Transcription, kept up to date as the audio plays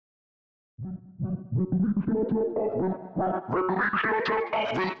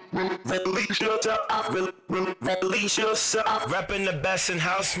Release yourself. Repping the best in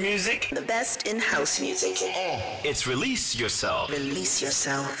house music. The best in house music. It's Release Yourself. Release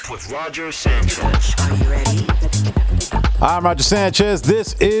yourself. With Roger Sanchez. Are you ready? I'm Roger Sanchez.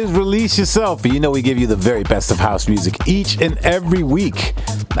 This is Release Yourself. You know we give you the very best of house music each and every week.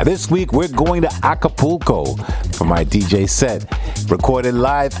 Now this week we're going to Acapulco for my DJ set. Recorded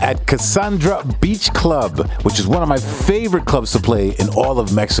live at Cassandra Beach Club, which is one of my favorite clubs to play in all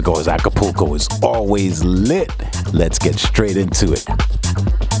of Mexico, as Acapulco is always lit. Let's get straight into it.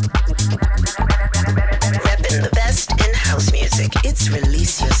 Repping the best in house music. It's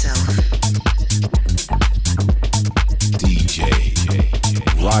Release Yourself. DJ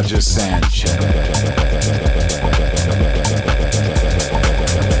Roger Sanchez.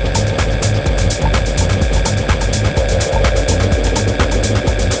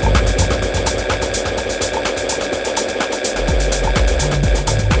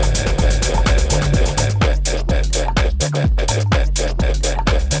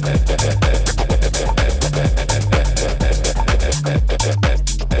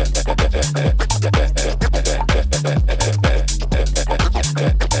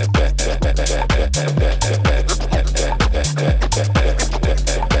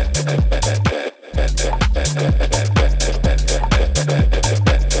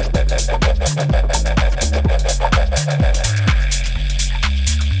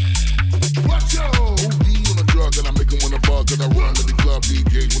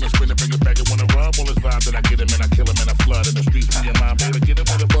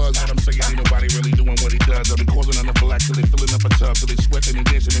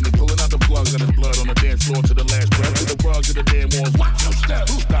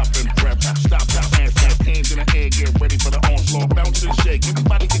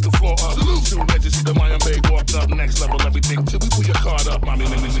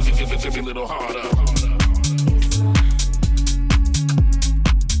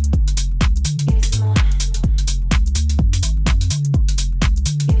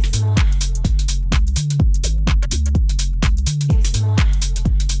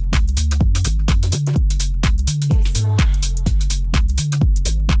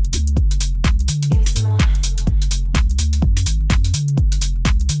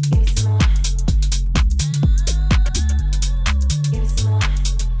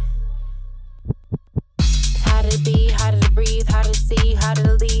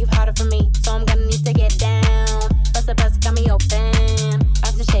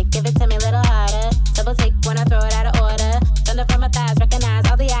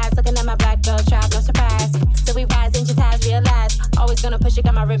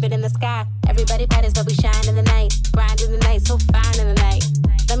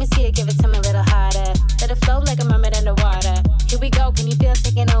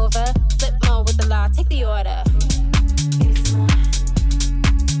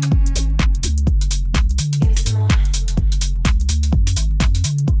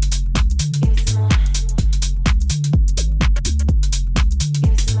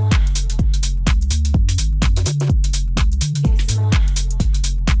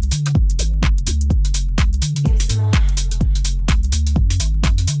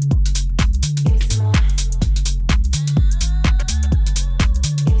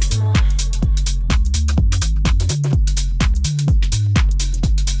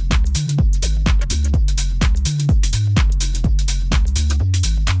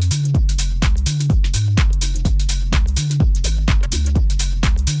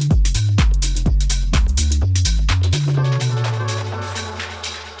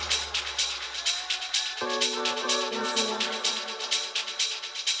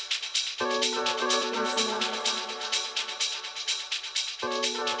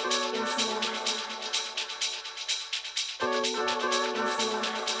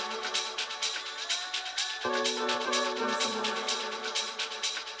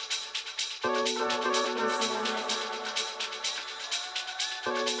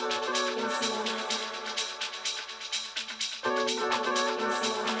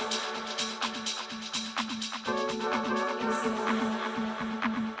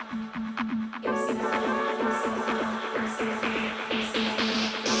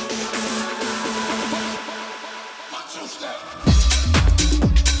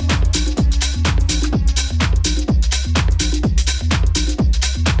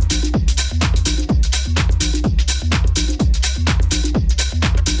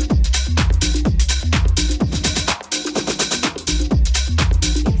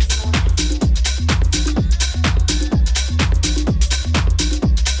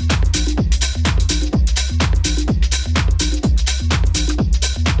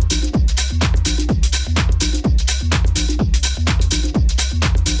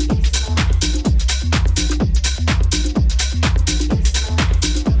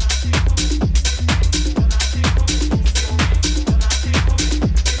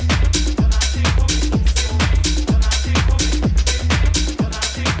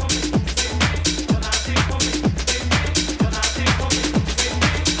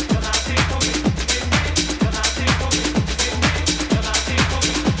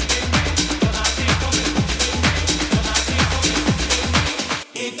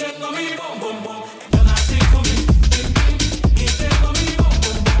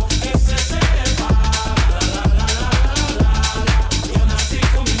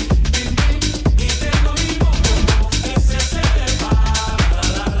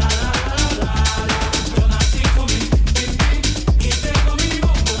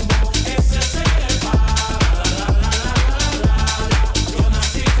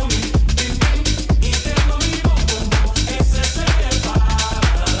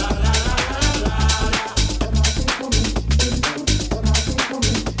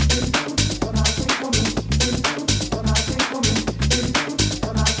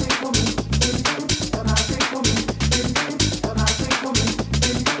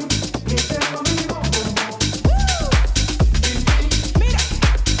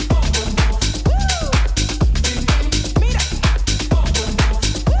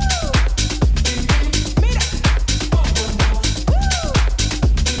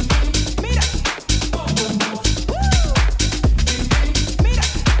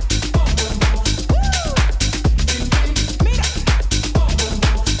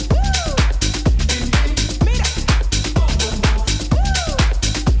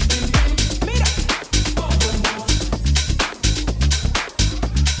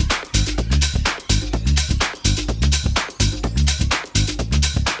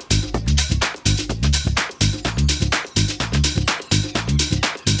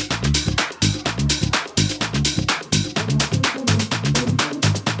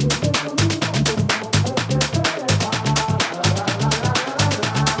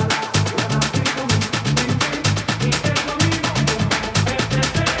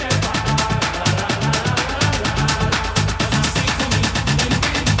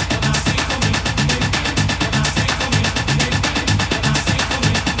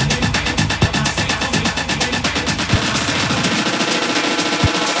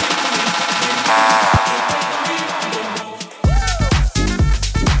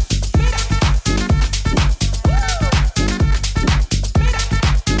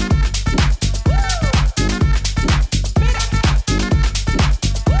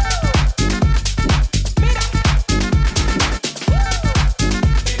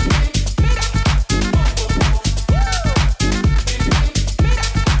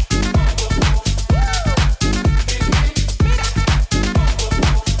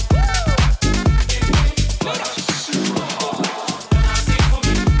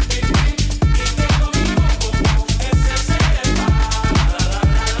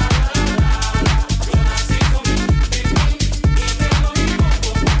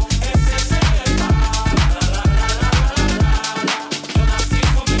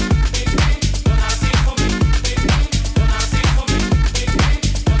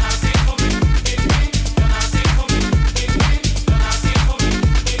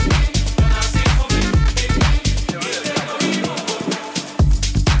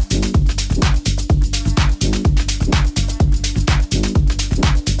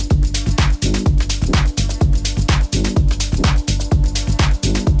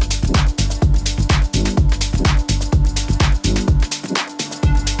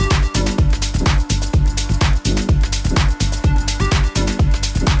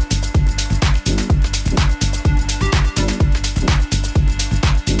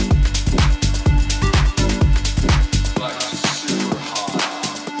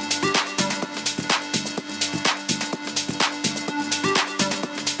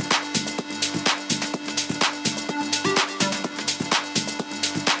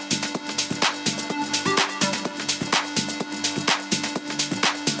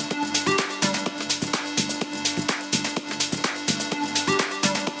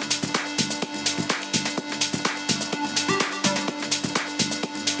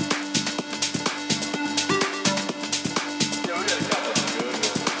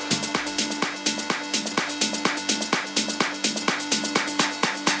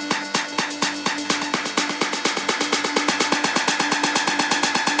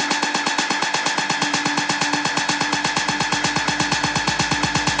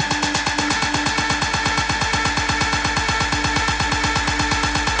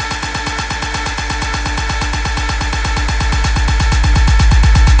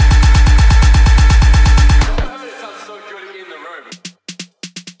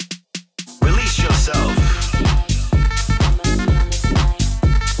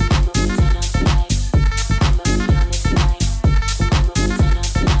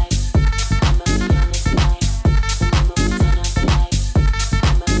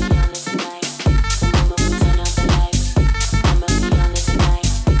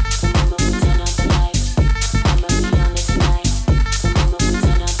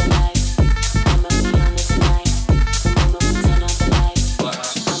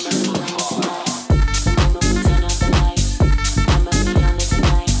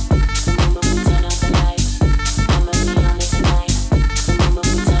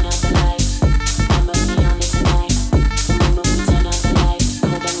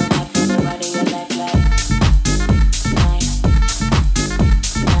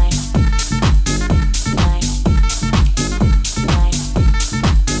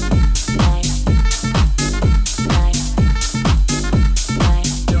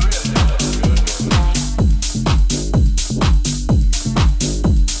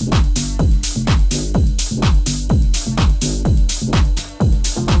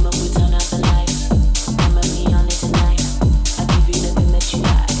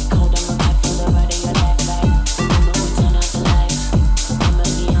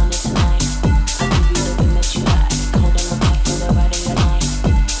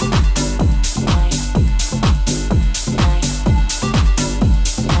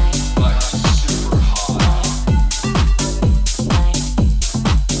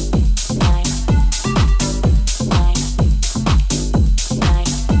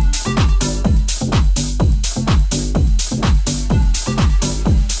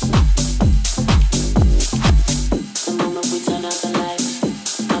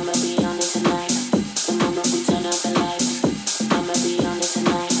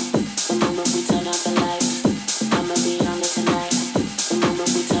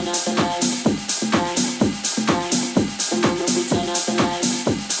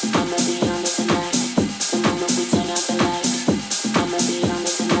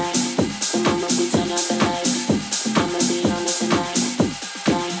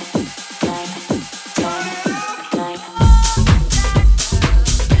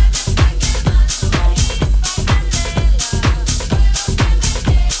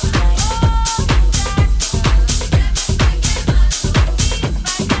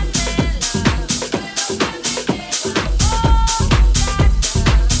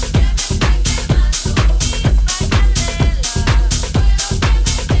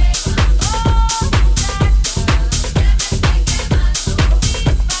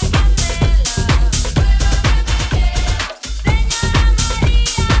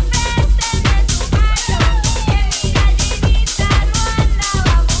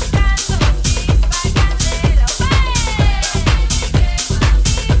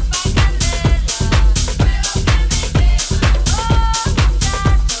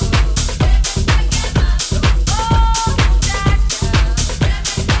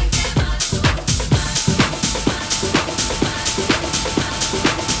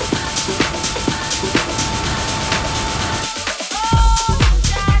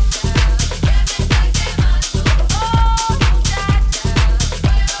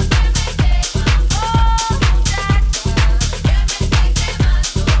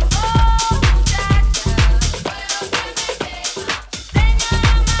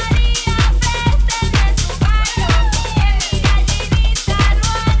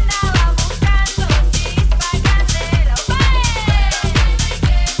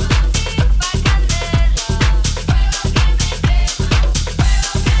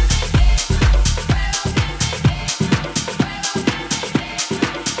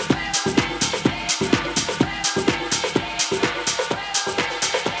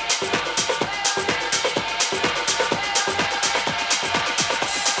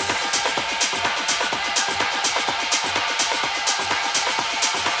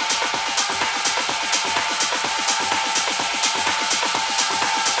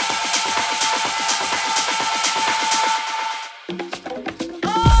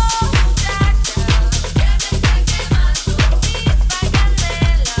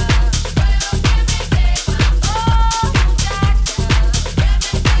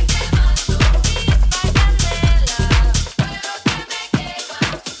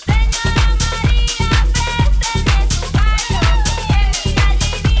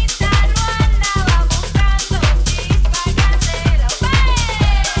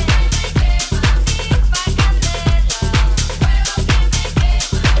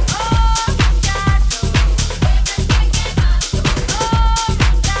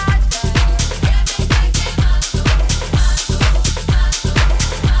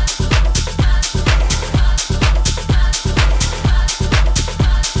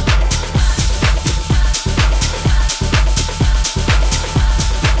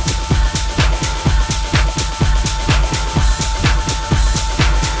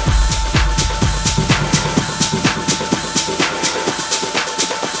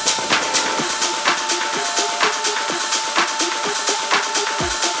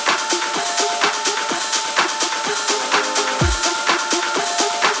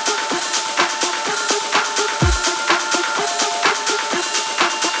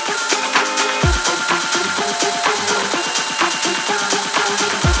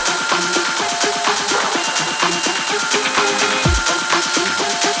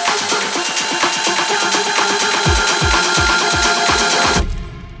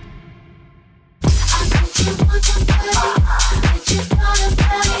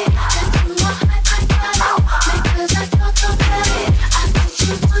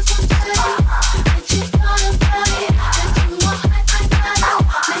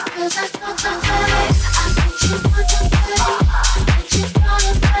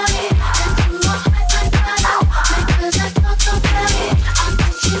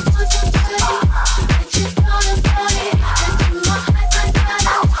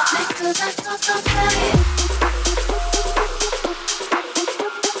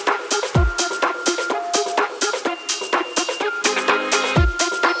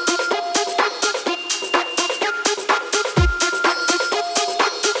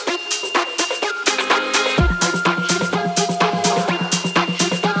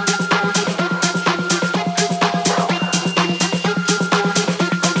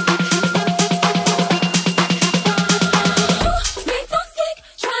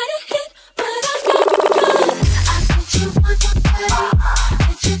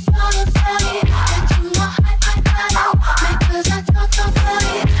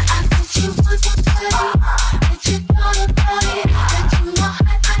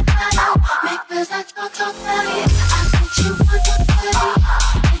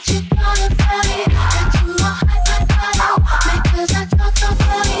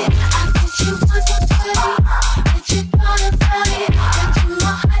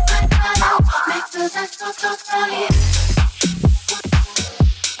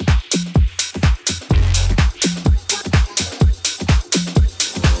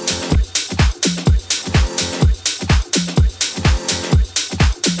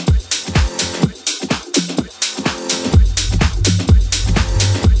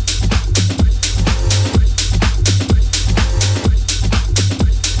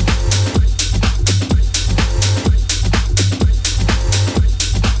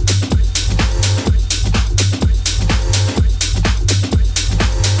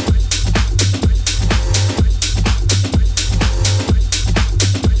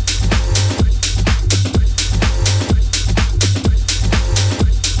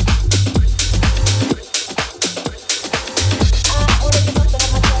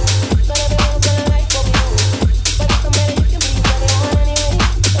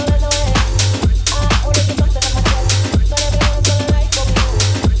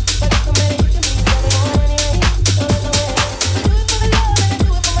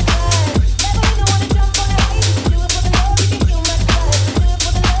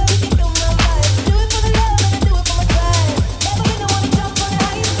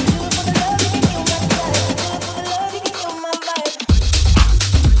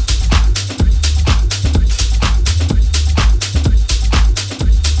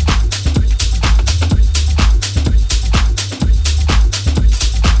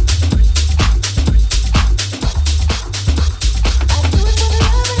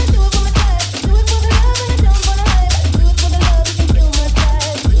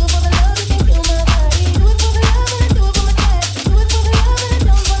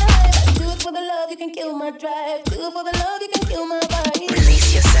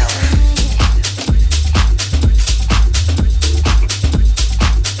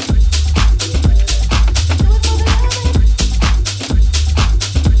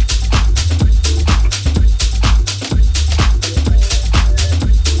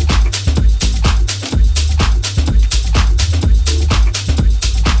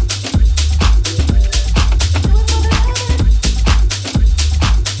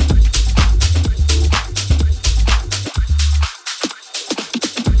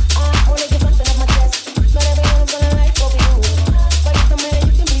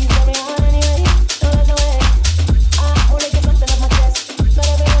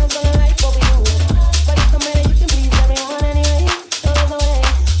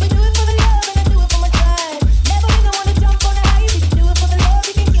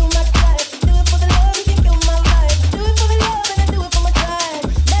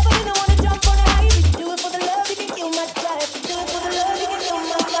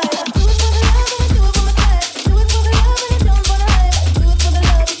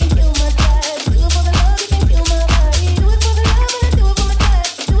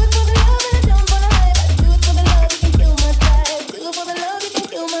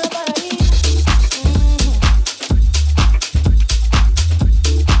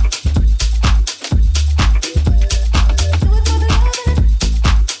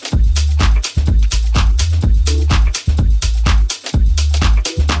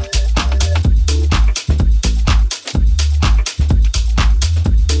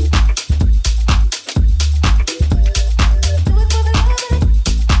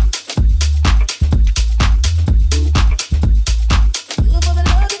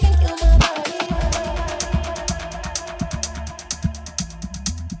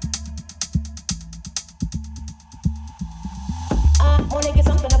 wanna get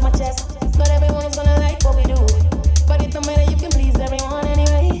something off my chest. But everyone's gonna like what we do. But it don't matter, you can please everyone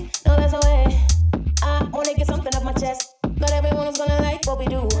anyway. No, there's no way. I wanna get something off my chest. But everyone's gonna like what we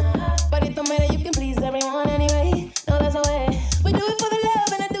do. But it don't matter, you can please everyone anyway. No, there's no way. We do it for the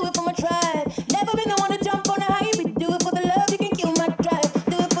love and I do it for my tribe. Never been the one to jump on a hype. We do it for the love, you can kill my drive.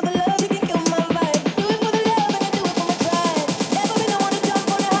 Do it for the love, you can kill my vibe. Do it for the love and I do it for my tribe. Never been the one to jump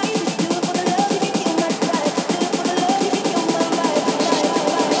on a hype. We do it for the love, you can kill my drive. Do it for the love, you can kill my vibe. Do it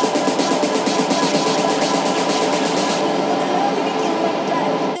for the love, you can kill my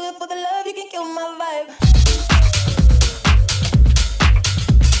drive. Do it for the love, you can kill my vibe.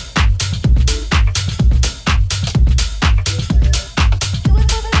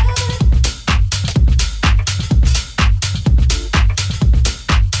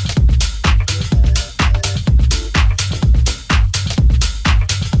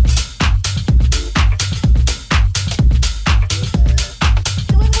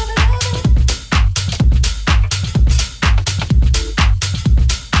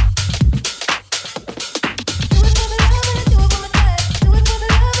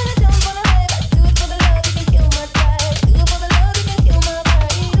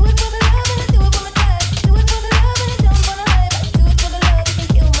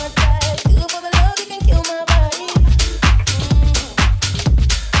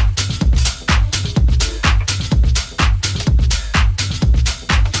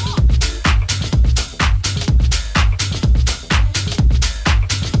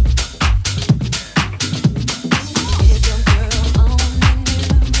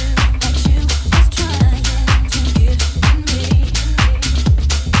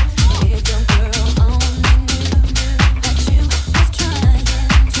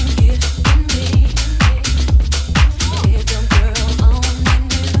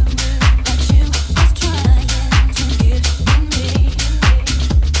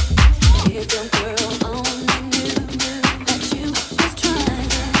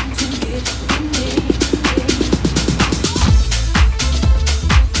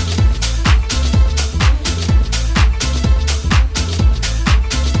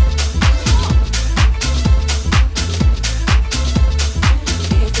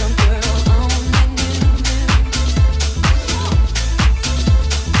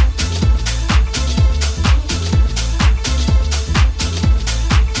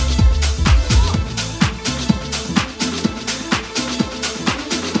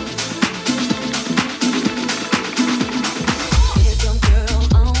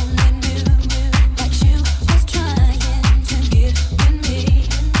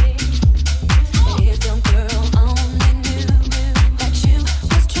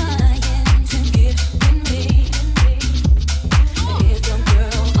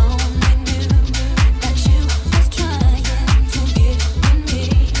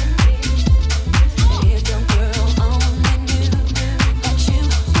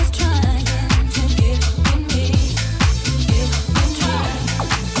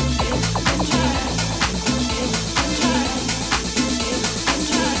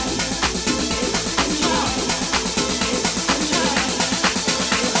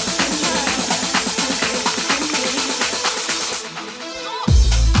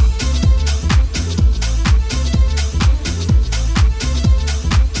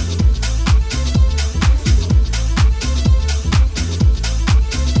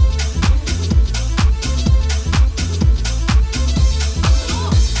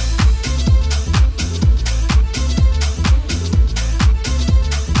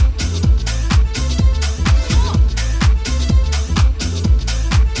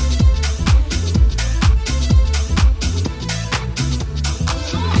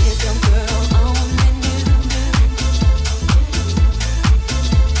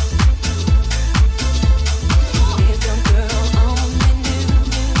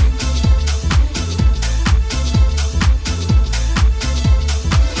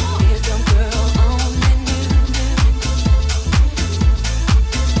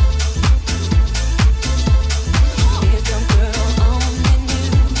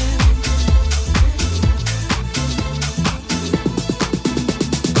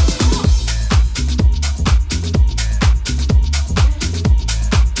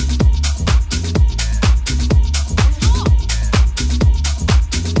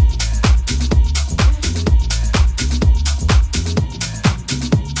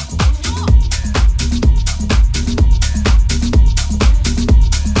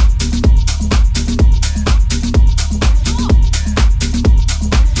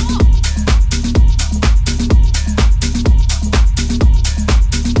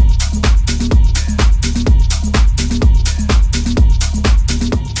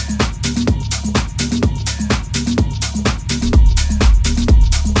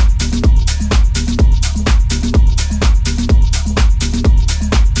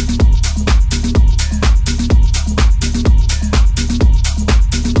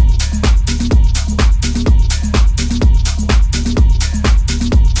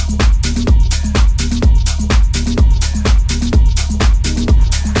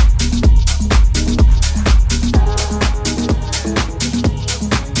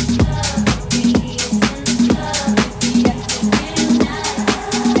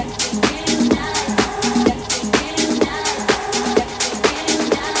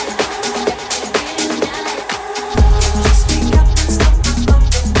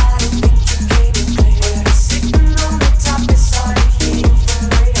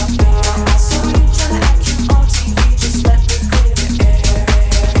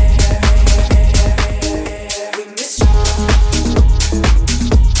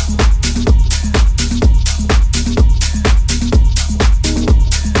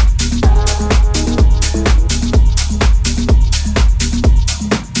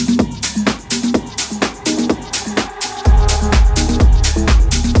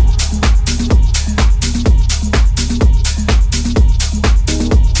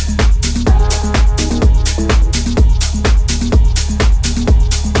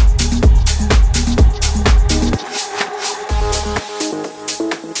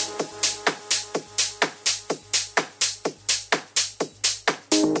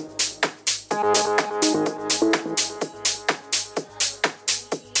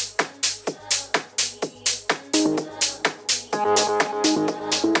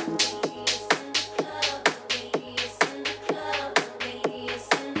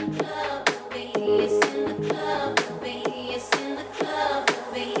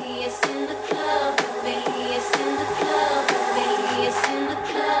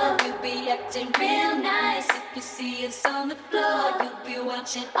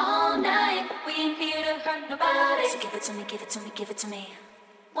 watching all night. We ain't here to hurt nobody. So give it to me, give it to me, give it to me.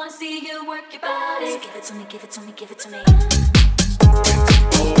 Wanna see you work your body. So give it to me, give it to me, give it to me.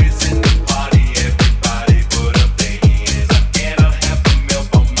 Always in the party, everybody put up their hands. I get a half a mil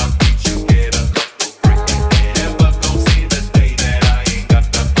for my beat, you get a couple bricks. Never gon' see the day that I ain't got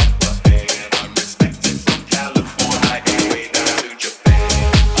the upper hand. I'm respected from California, way down to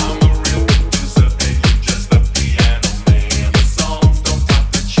Japan. I'm a real producer and you just a piano man. Your songs don't top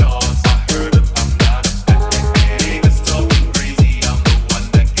the charts, I heard them, I'm not a fan. Niggas talking crazy, I'm the one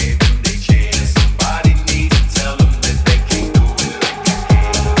that gave them their chance. Somebody needs to tell them that they can't do it like I can.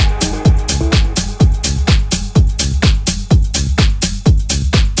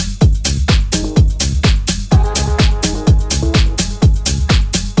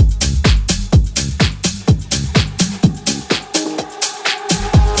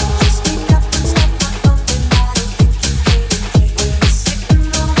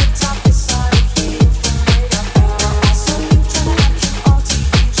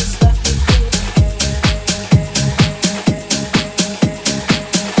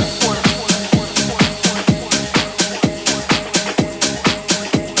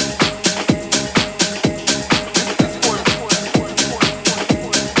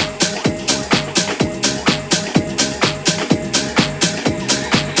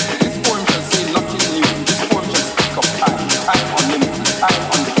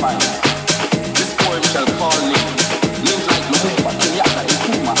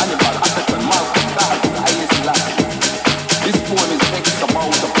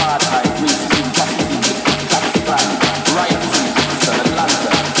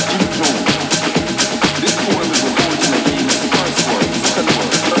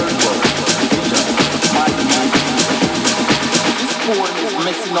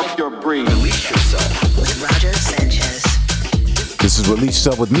 This is Release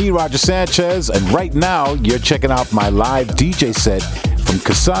Yourself with me, Roger Sanchez, and right now you're checking out my live DJ set from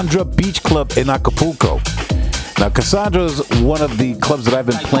Cassandra Beach Club in Acapulco. Now, Cassandra is one of the clubs that I've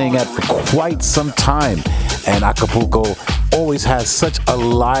been playing at for quite some time, and Acapulco always has such a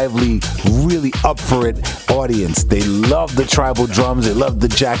lively, really up for it audience. They love the tribal drums, they love the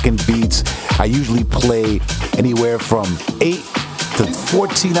jackin' beats. I usually play anywhere from 8 to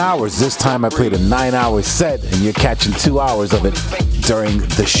 14 hours. This time I played a 9-hour set, and you're catching 2 hours of it during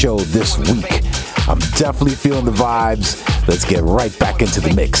the show this week. I'm definitely feeling the vibes. Let's get right back into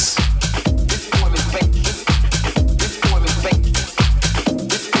the mix.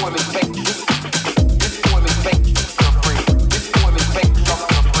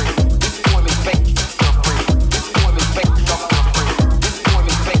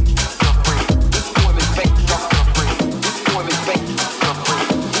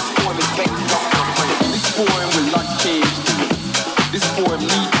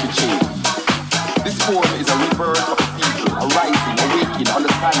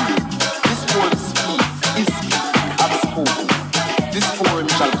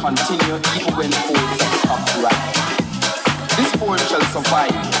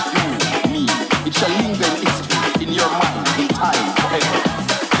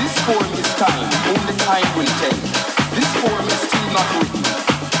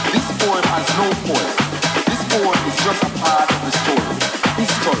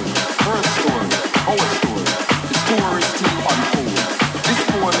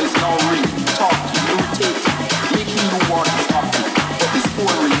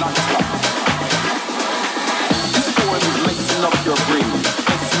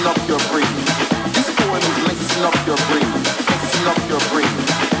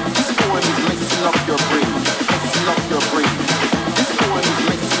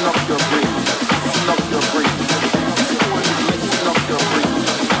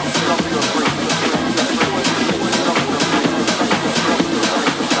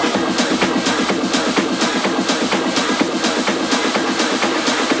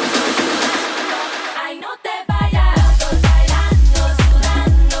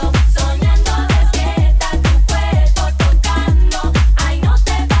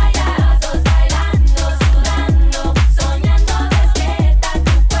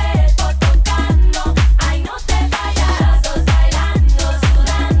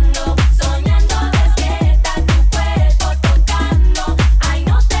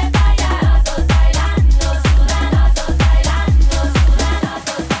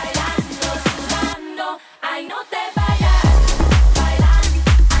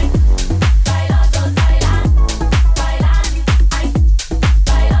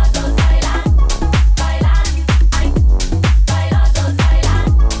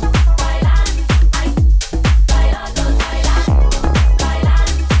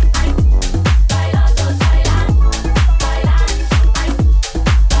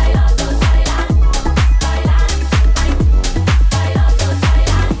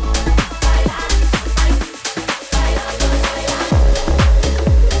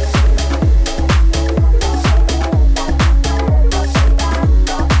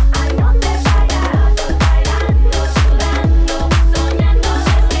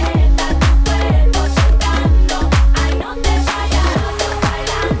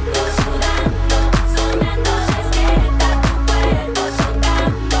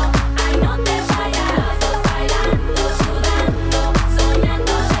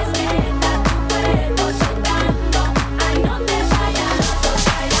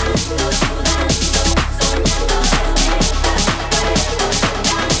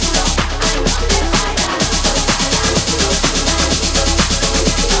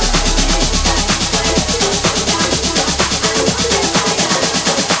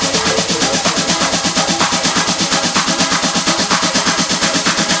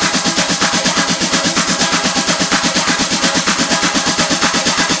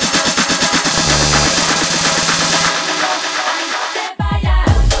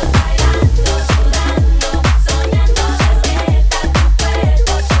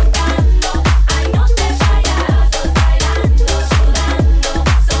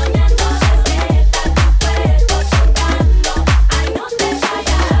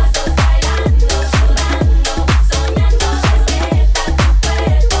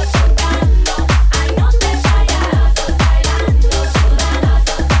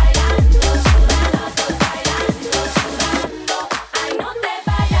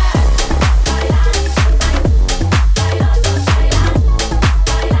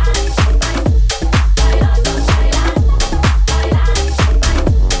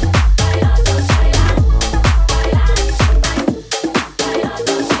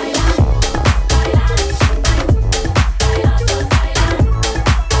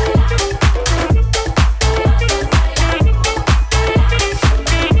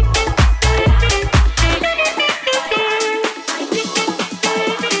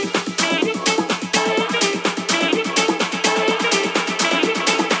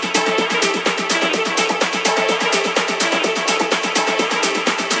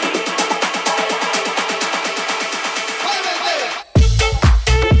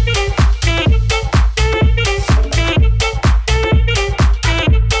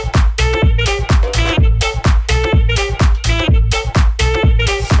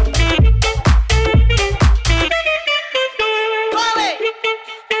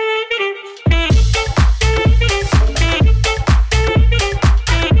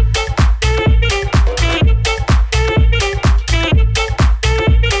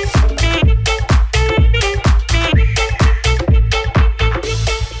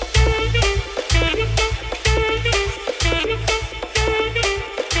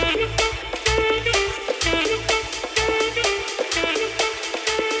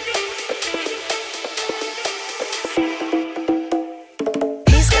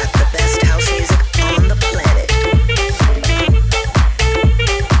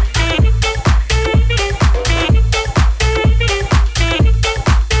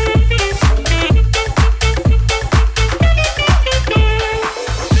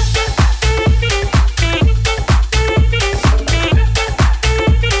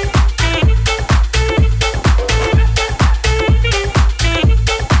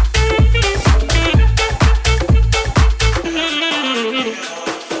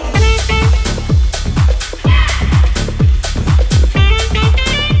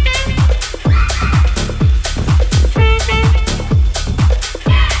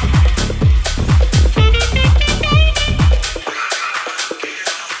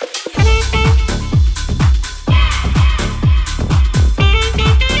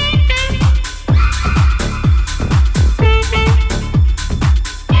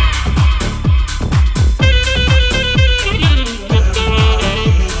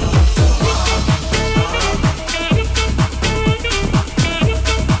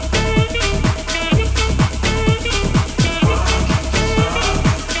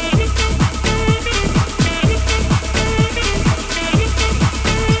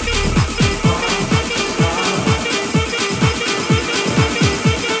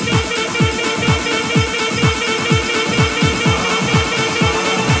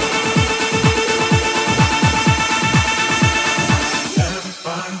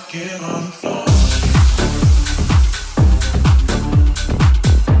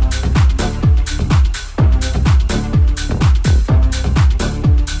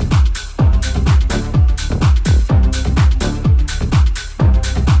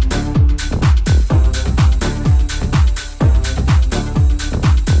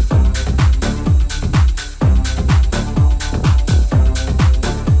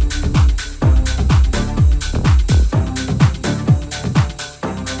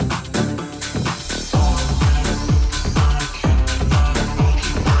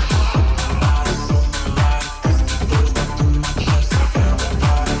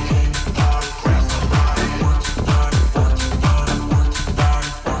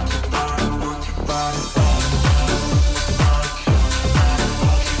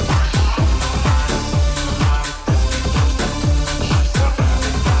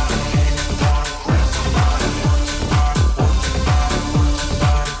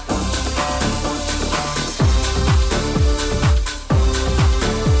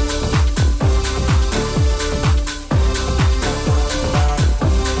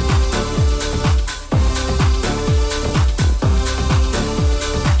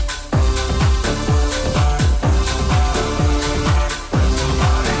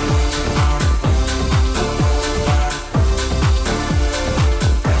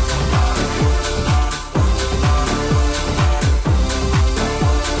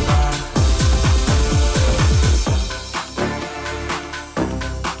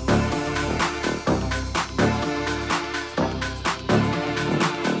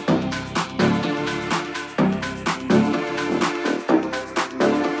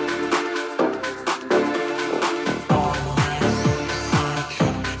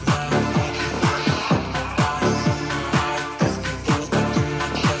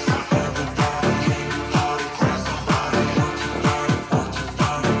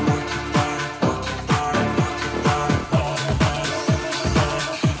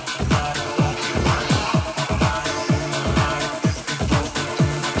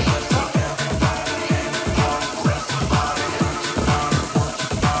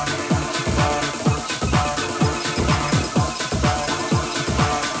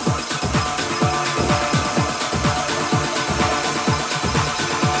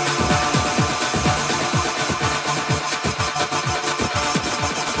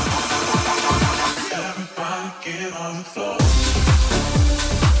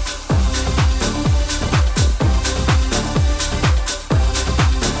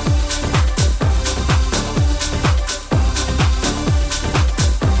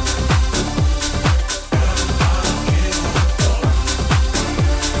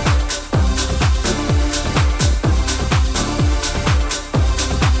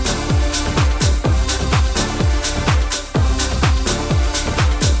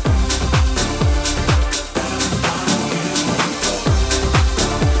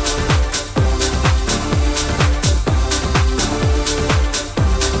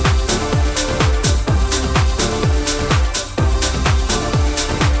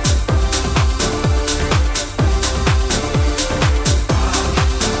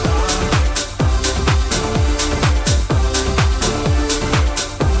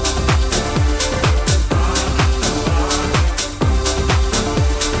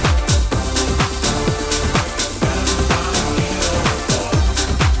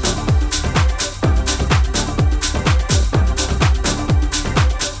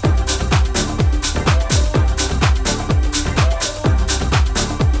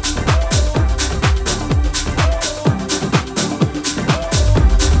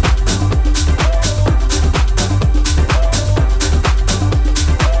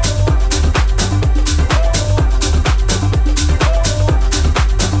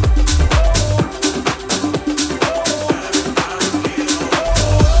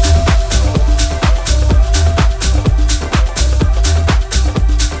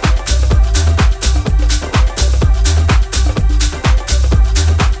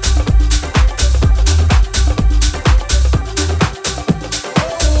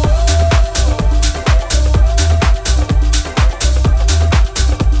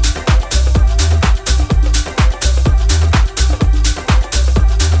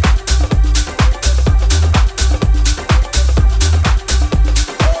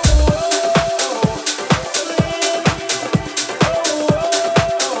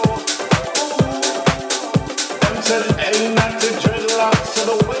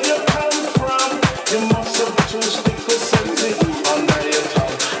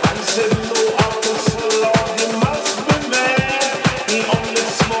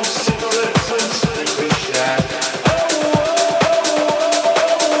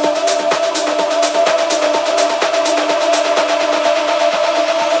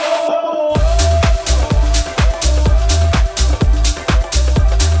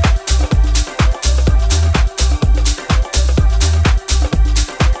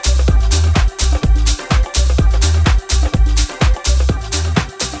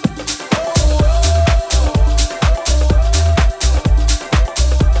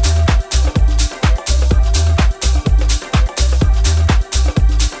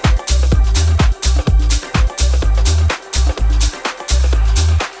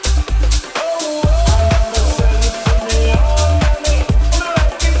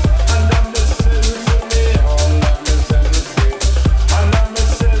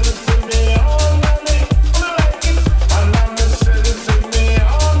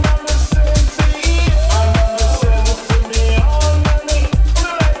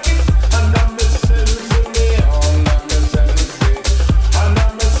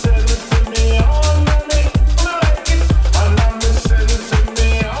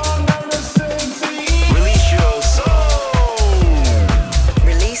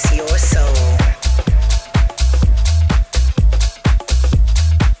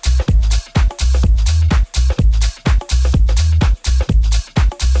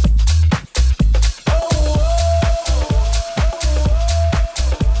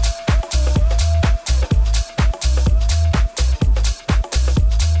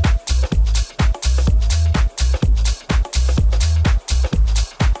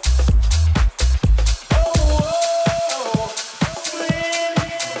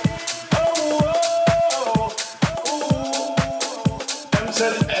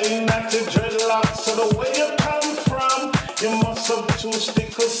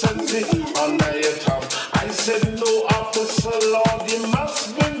 city under your thumb. I said, no, officer, Lord, you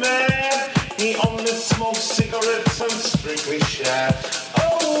must be mad. He only smokes cigarettes and strictly shag.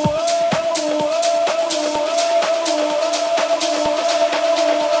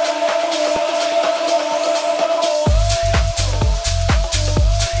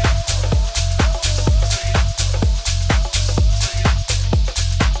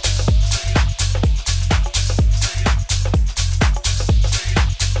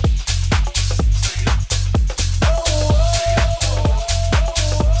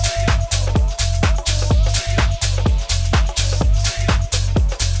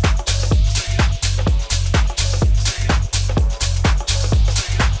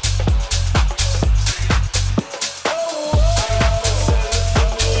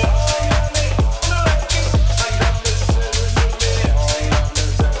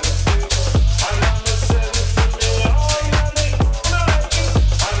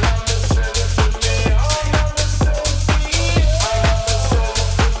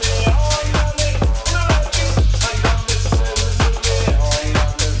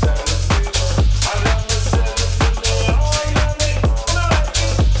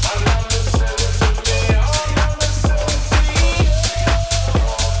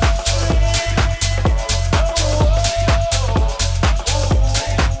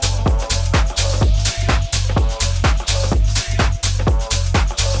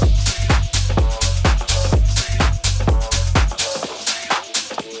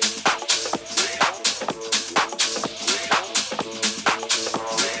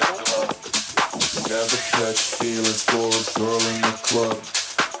 Never catch feelings for a girl in the club.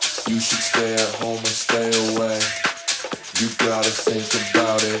 You should stay at home and stay away. You gotta think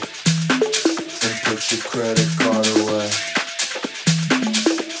about it and put your credit card away.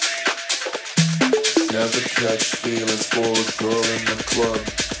 Never catch feelings for a girl in the club.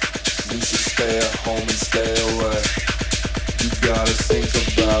 You should stay at home and stay away. You gotta think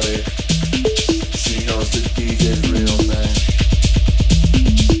about it. She knows the DJ's real name.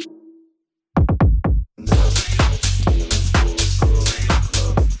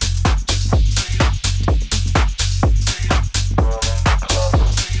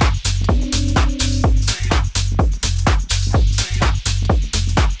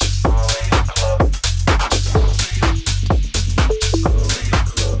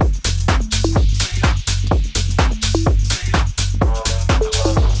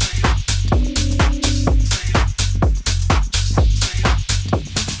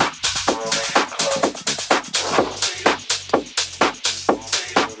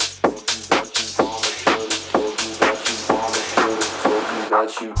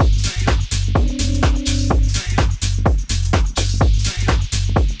 You.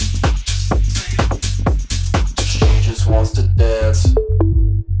 She just wants to dance.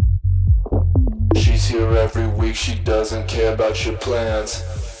 She's here every week, she doesn't care about your plans.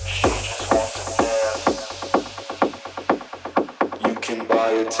 She just wants to dance. You can buy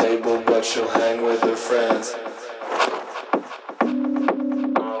a table, but she'll hang with her friends.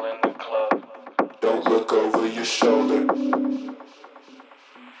 Girl in the club, don't look over your shoulder.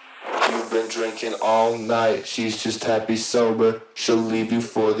 Been drinking all night, she's just happy sober. She'll leave you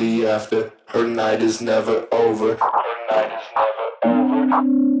for the after. Her night is never over. Her night is never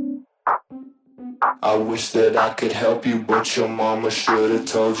over. I wish that I could help you, but your mama should have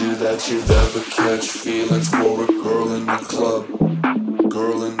told you that you'd never catch feelings for a girl in the club.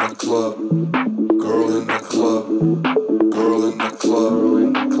 Girl in the club. Girl in the club. Girl in the club. Girl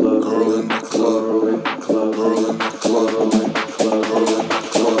in the club. Girl in the club. Girl in the club. Girl in the club. Girl in the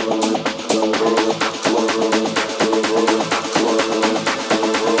club. Girl in the club.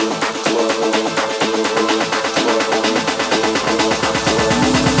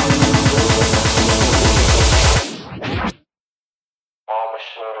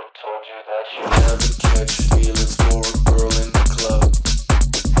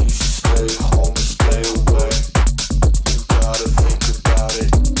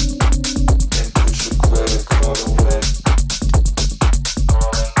 It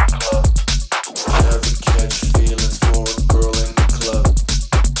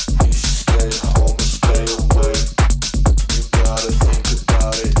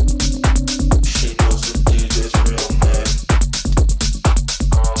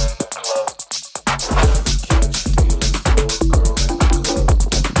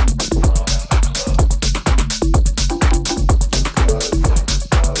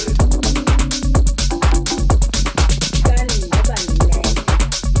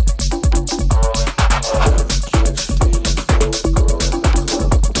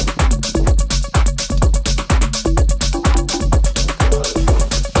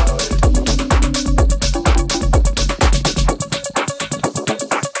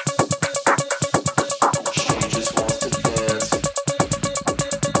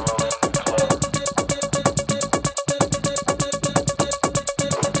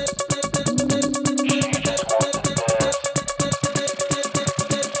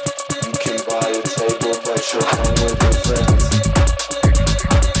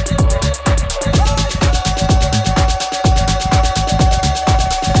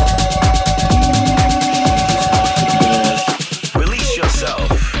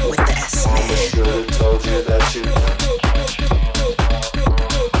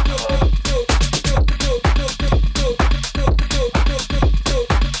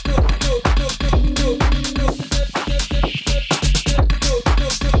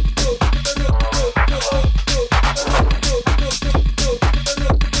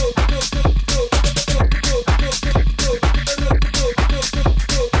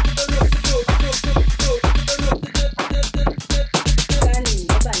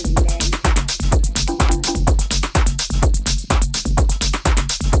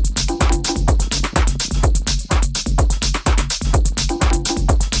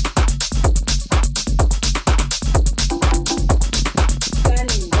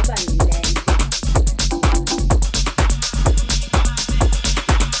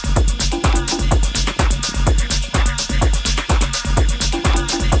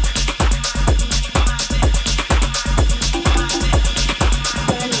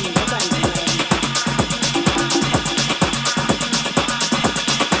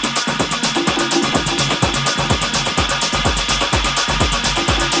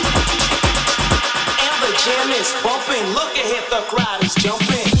jam is bumping. Look ahead, the crowd is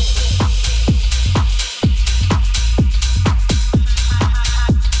jumping.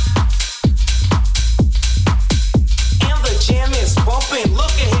 And the jam is bumping.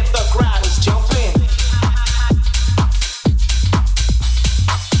 Look ahead, the crowd is jumping.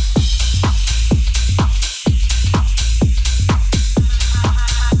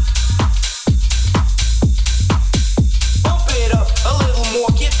 Bump it up a little more.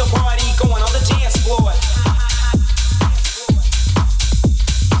 Get the party going on the dance floor.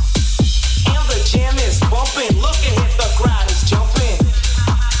 And the jam is bumping. Look ahead, the crowd is jumping.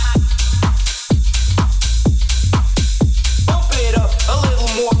 Bump it up a little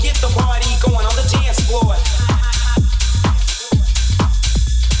more. Get the party going on the dance floor.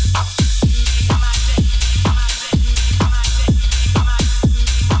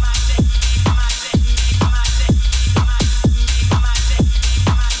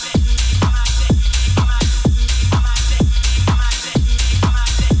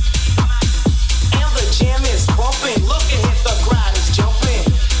 And the jam is bumping. Look ahead, the crowd is jumping.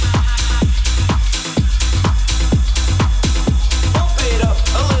 Bump it up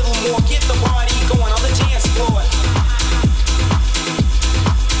a little more. Get the party going on the dance floor.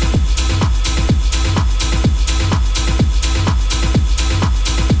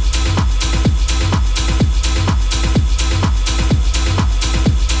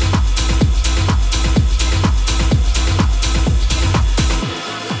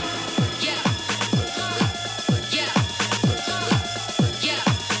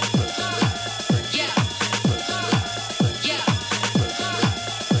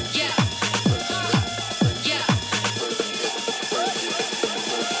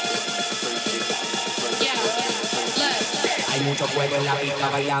 Hay mucho fuego en la pista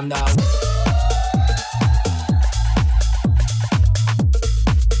bailando.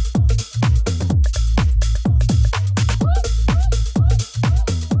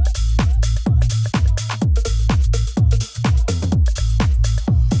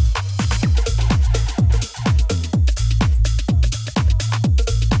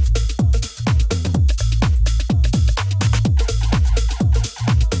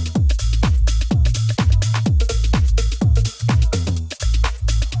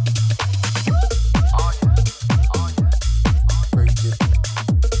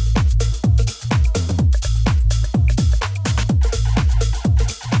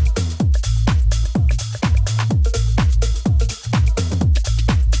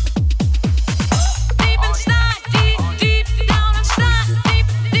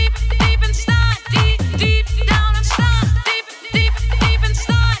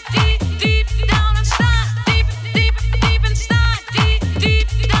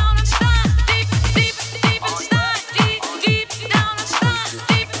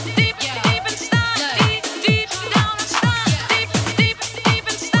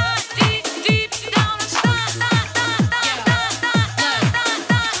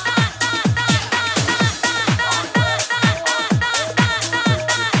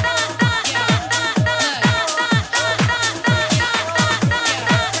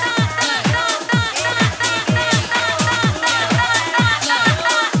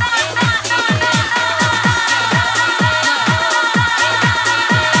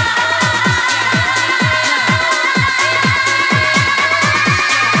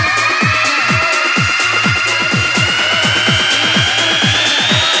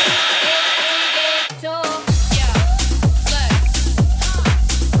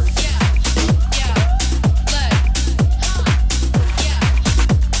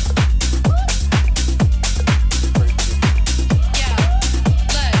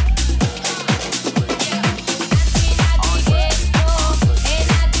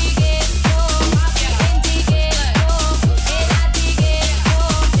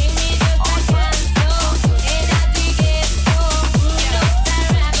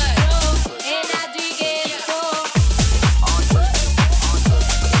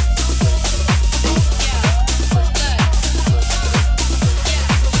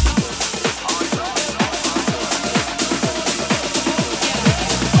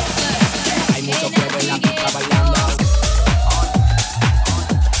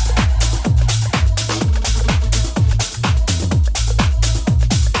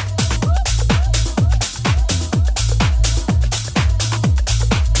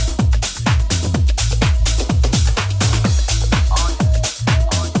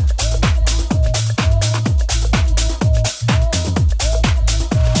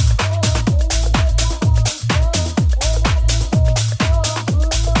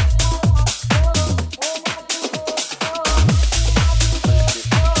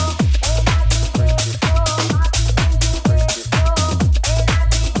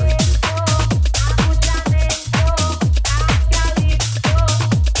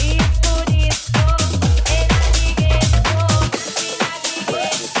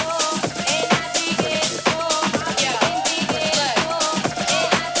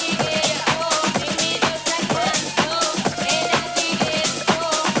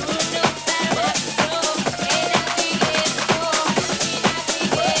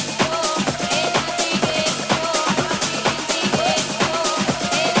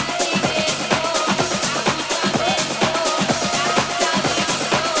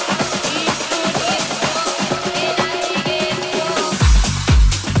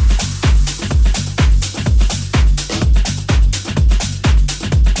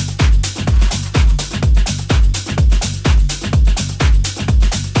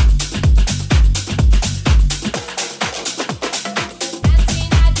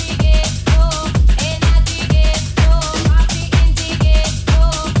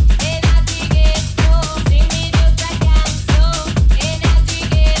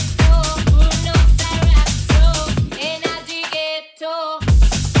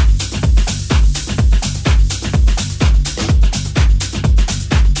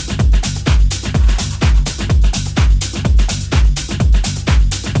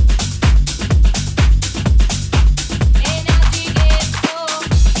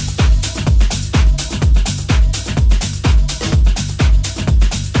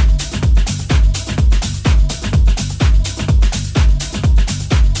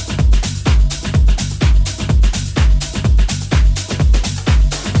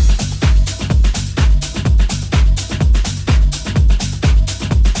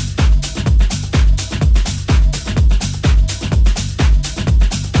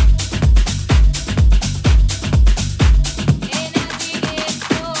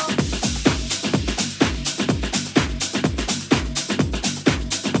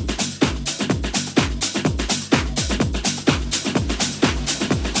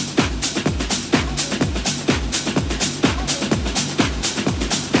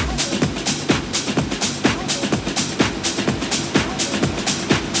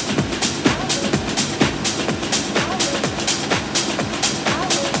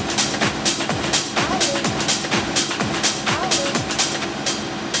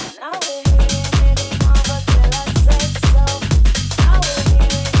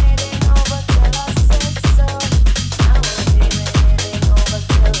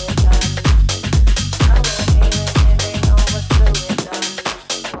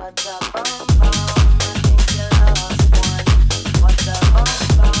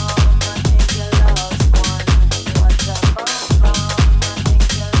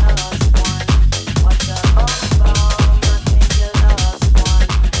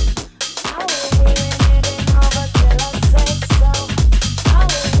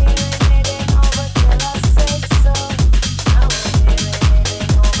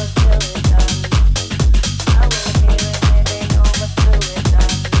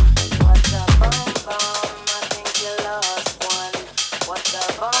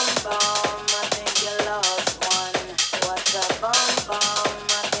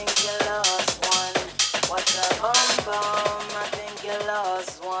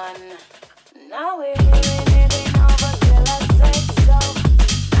 lost one. Now we're hearing it ain't over till I say so.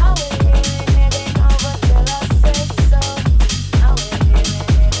 Now we're hearing it ain't over till I say so. Now we're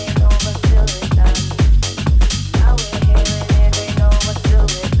hearing it ain't over till we're done. Now we're hearing it ain't over till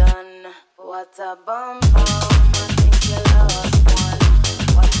we're done. What a bum bum, I think you lost one.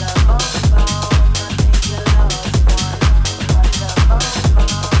 What a bum bum, I think you lost one. What a bum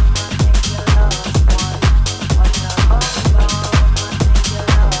bum, I think you lost one. What a bum bum, I think you lost one. What a bum bum, I think you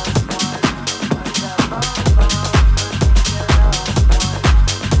lost one. What a bum bum, I think you lost one.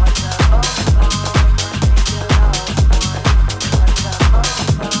 What a bum bum, I think you lost one. What a bum bum, I think you lost one. What a bum bum,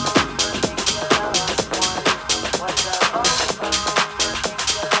 I think you lost one. What a bum bum, I think you lost one. What a bum bum, I think you lost one. What a bum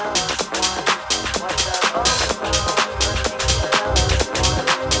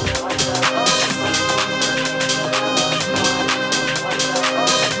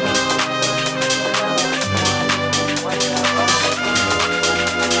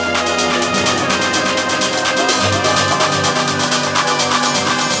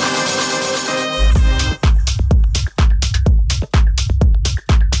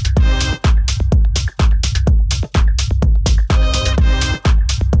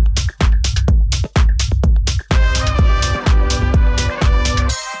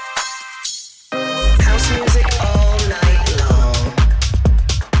House music all night long.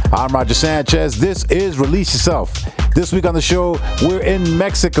 I'm Roger Sanchez. This is Release Yourself. This week on the show, we're in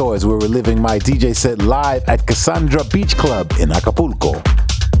Mexico as we're reliving my DJ set live at Cassandra Beach Club in Acapulco.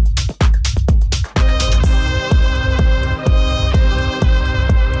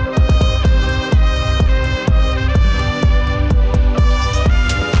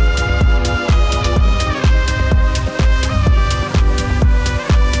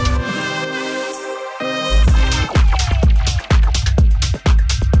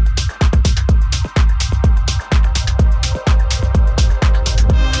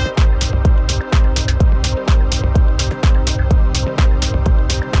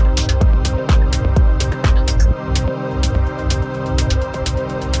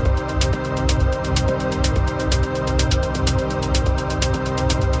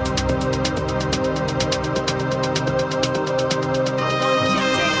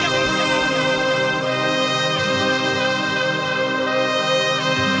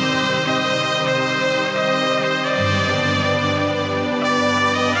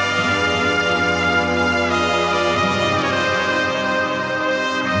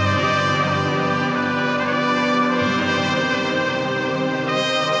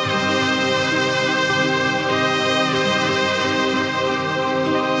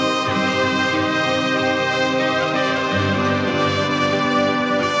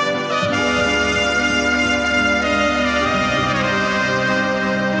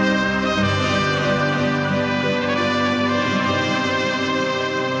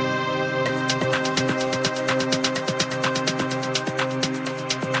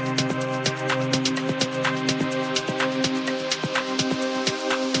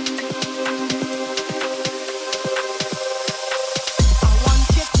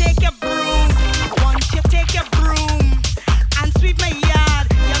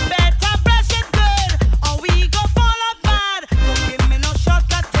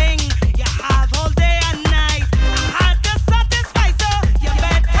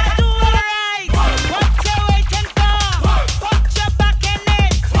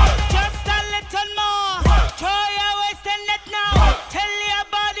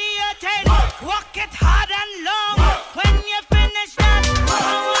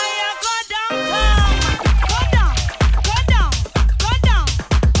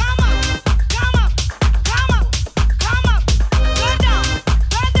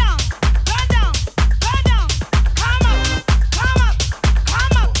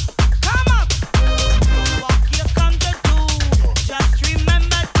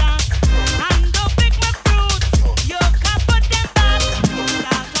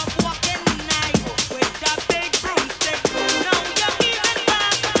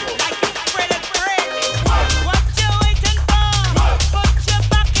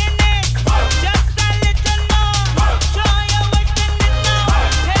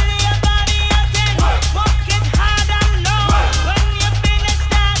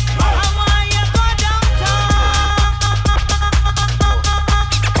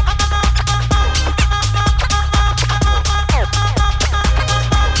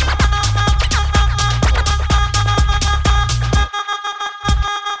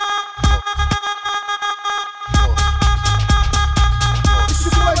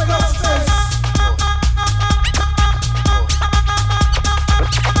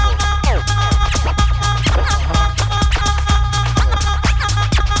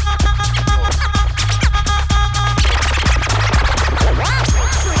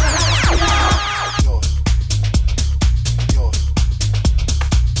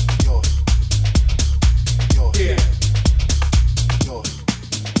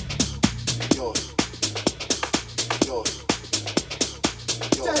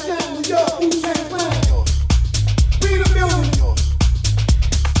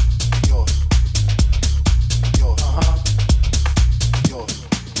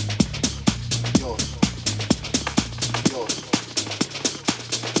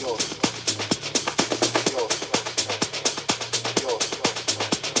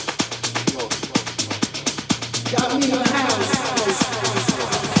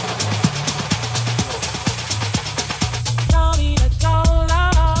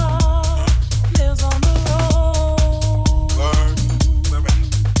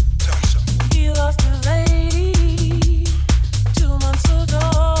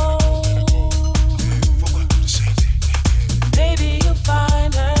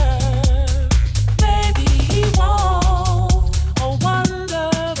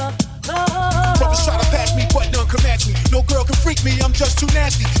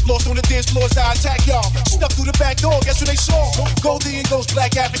 nasty. Lost on the dance floors, I attack y'all. Snuck through the back door, guess who they saw? Goldie and Ghost,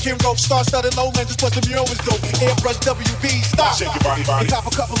 black African rope, star-studded lowlanders, plus the mural was dope. Airbrush WB, stop. Shake your body, body. And cop a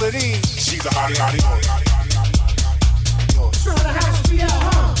couple of these. She's a hottie, hottie. Turn the house to your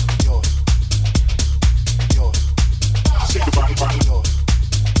home. Shake your body, body.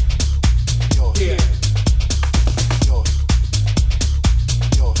 Yeah.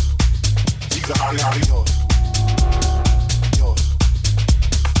 She's a hottie, hottie.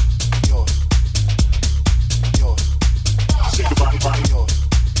 Shake your body, body.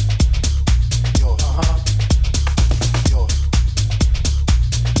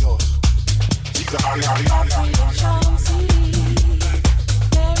 She's a hottie, hottie, hottie.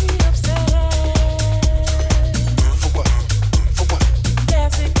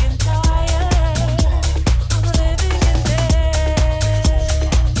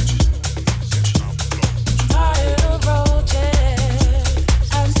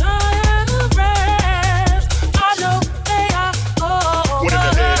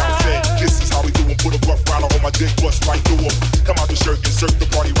 Dick bust right through 'em. Come out the shirt, insert the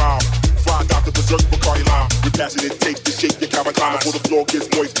party rhyme. Fly Dr. Berserk, Bacardi Lime. We're passing it, take the shake, your common climber. Before the floor gets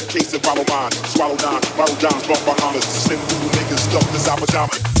moist, case and follow mine. Swallow nine, viral dimes, bump Bahamas. Slim through niggas, stuff this I'm a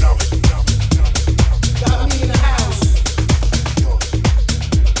diamond. Got me in the house.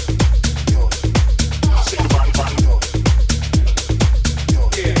 Shake your body, body.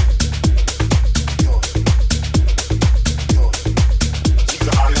 Yeah. She's a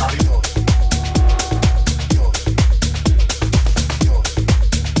hottie, hottie.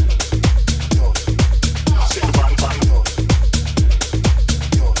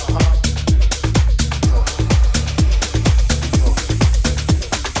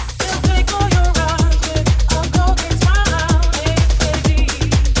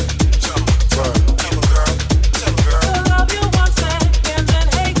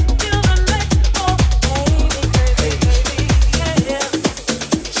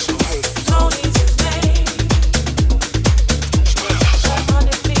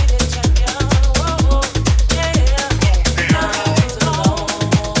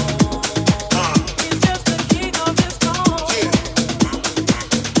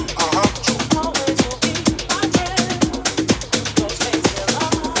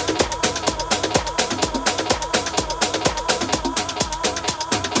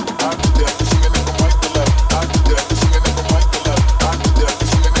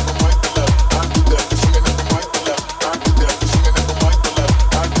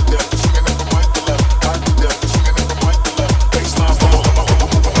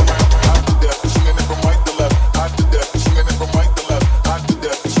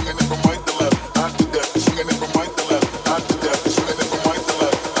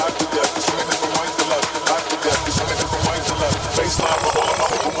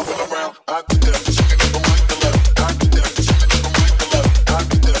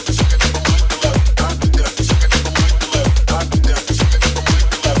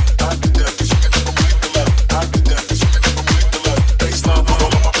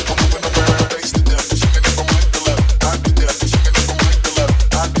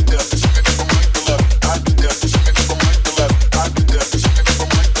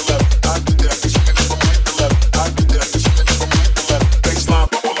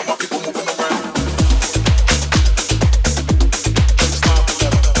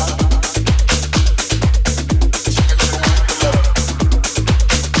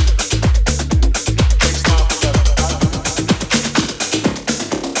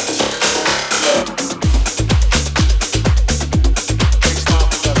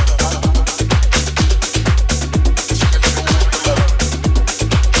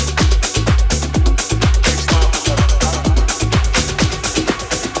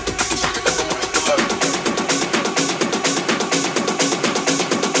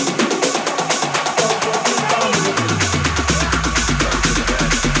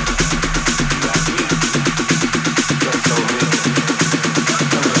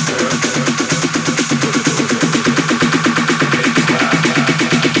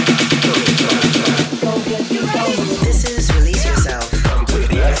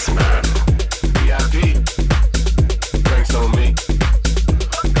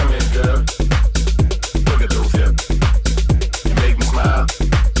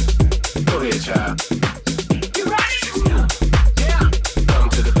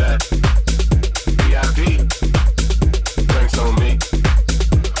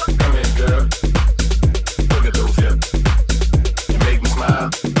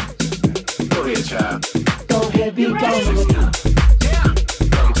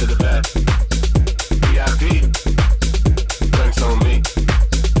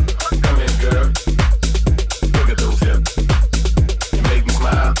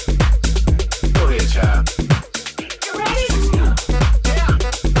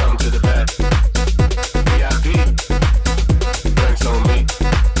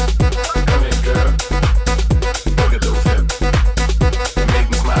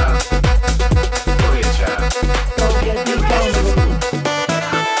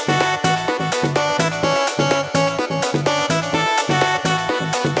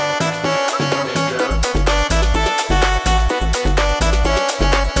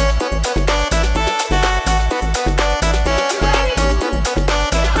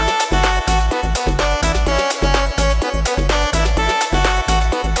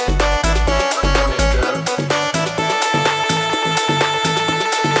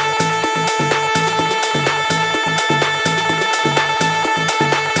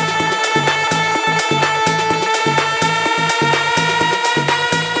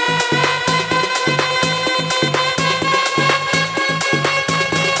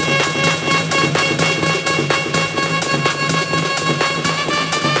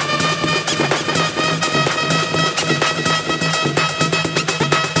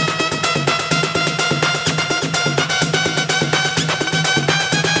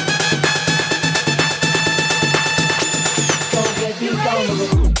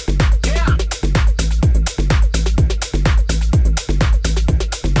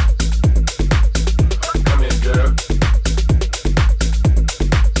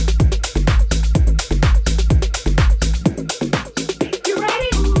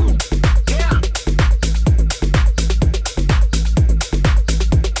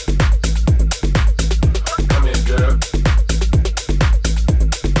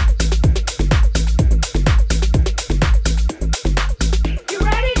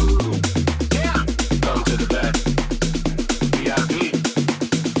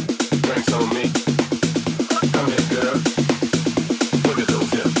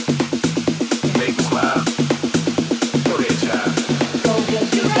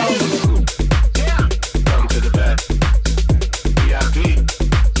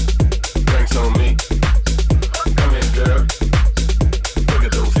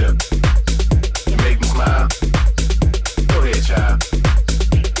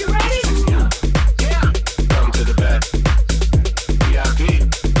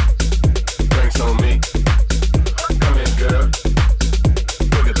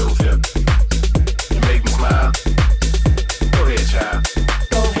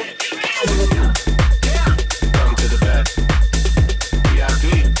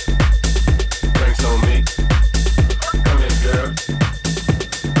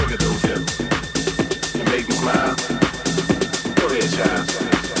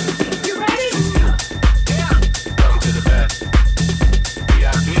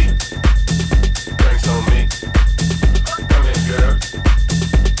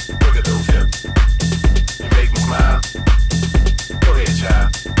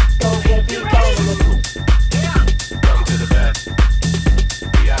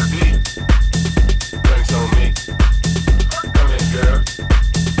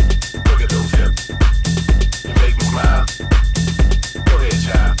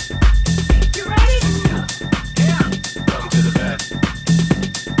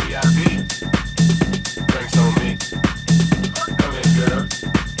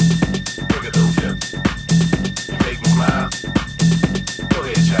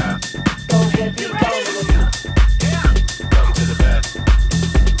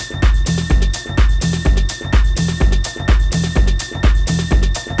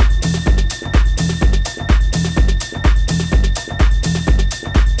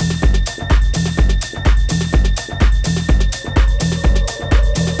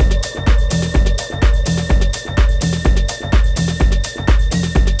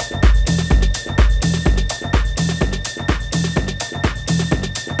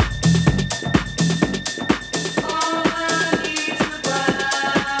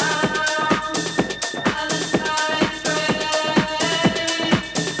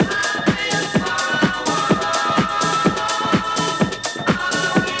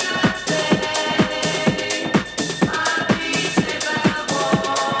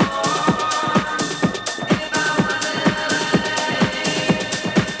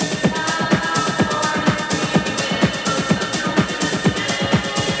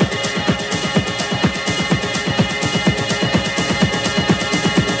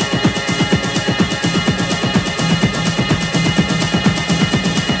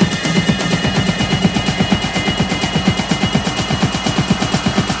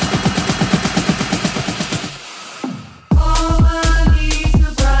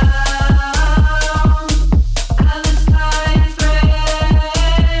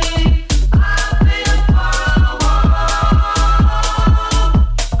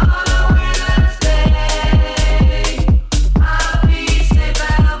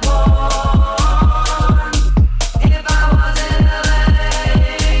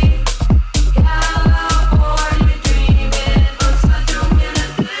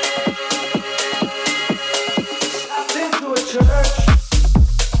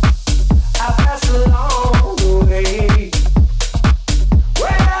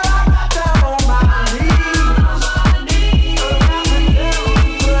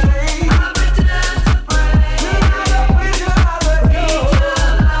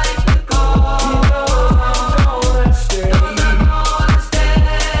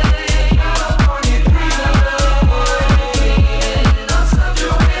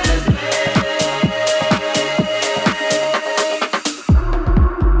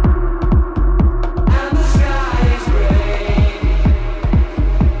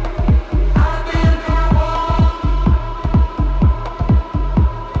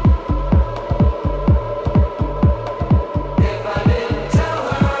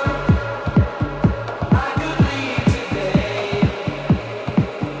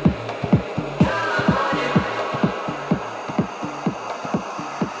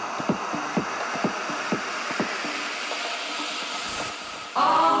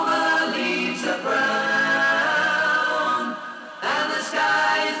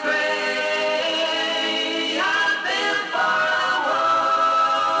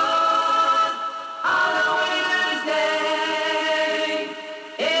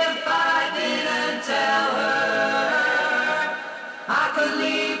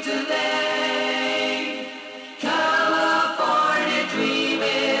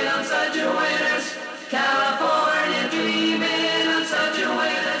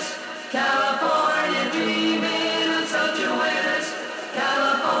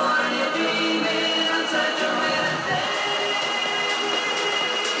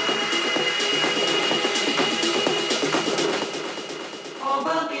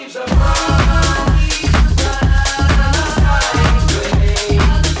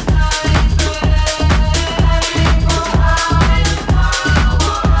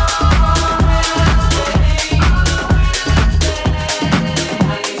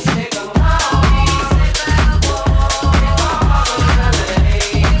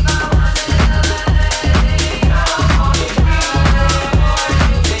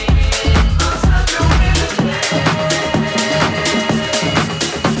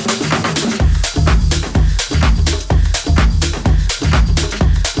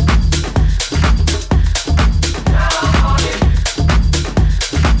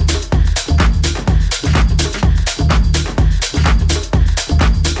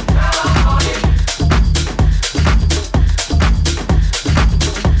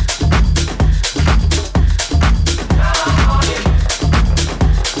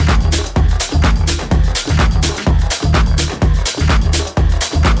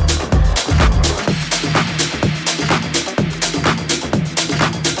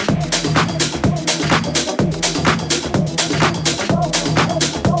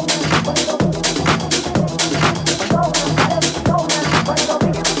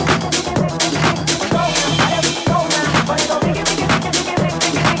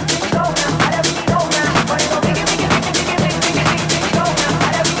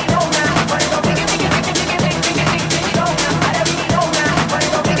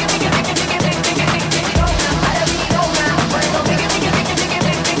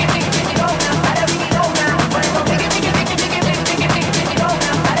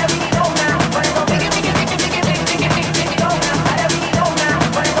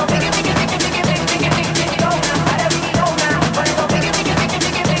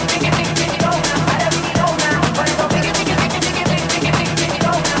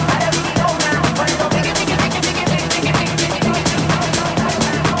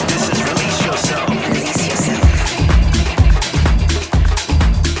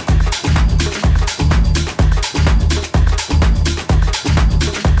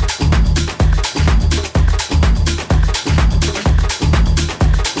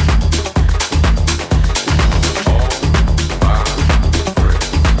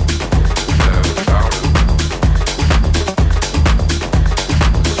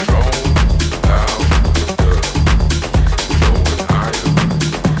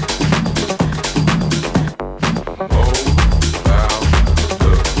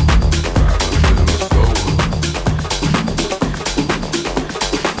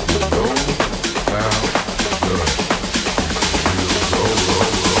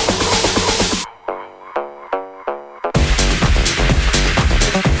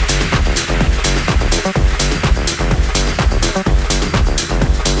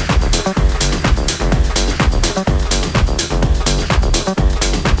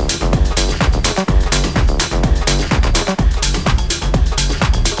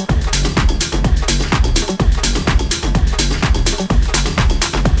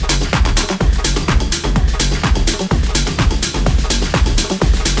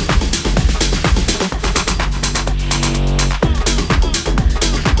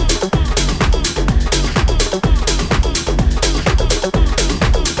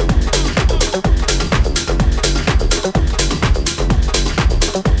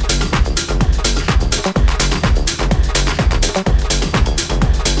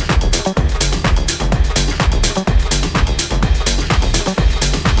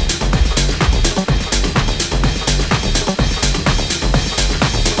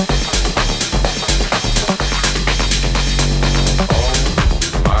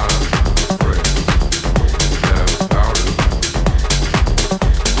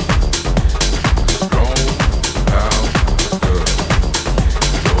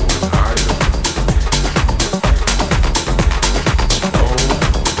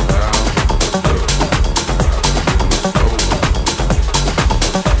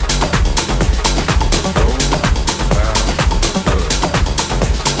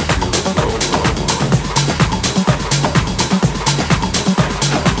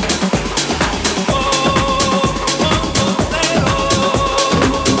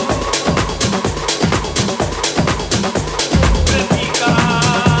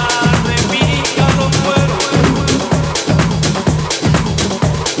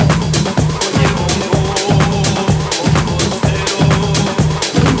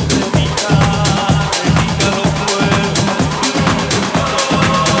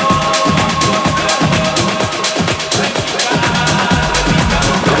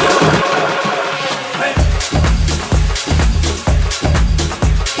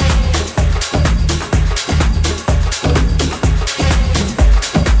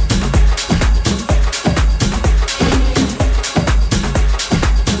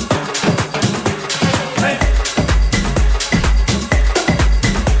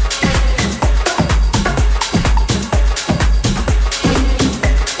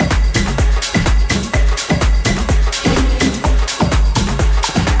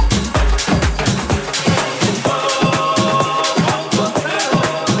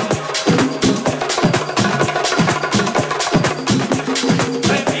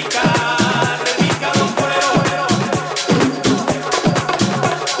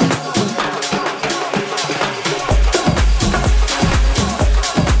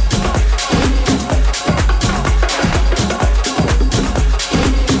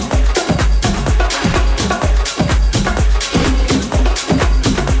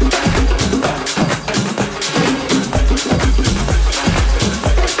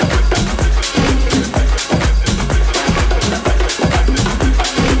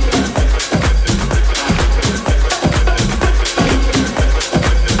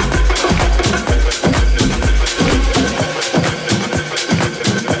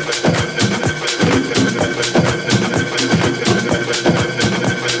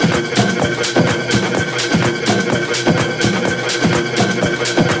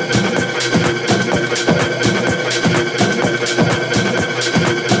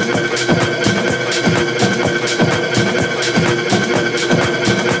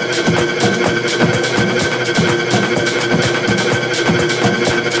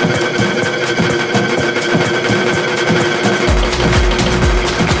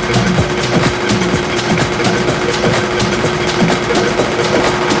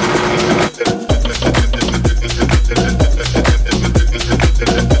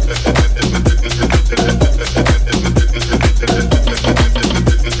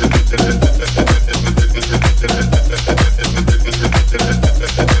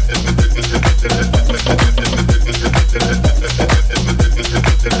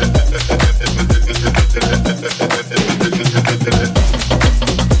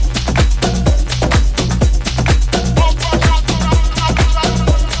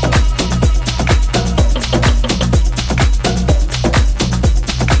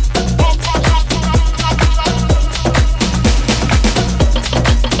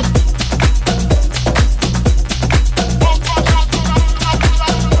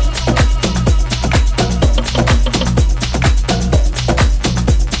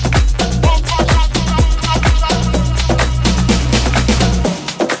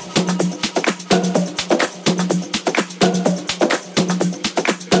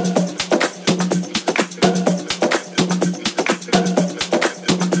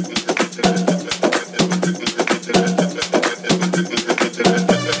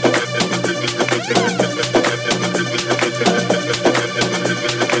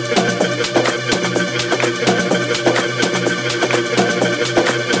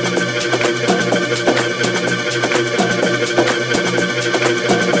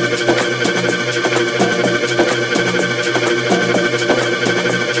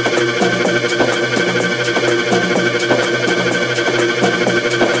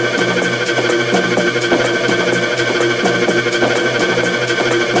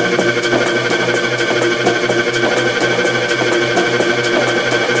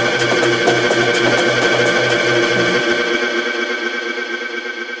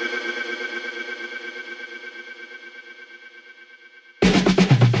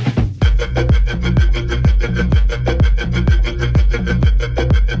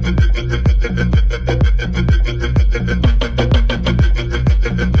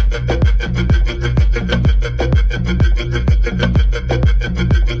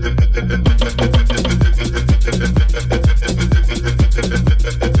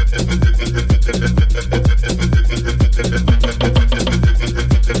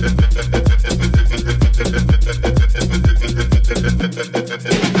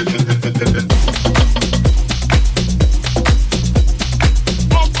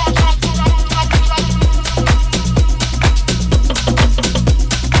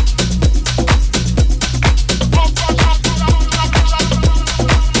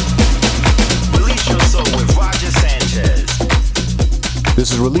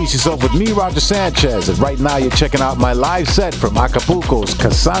 This is Release Yourself with me, Roger Sanchez, and right now you're checking out my live set from Acapulco's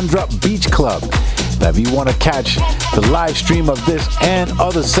Cassandra Beach Club. Now, if you want to catch the live stream of this and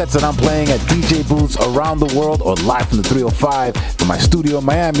other sets that I'm playing at DJ booths around the world or live from the 305 from my studio in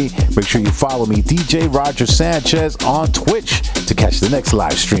Miami, make sure you follow me, DJ Roger Sanchez, on Twitch to catch the next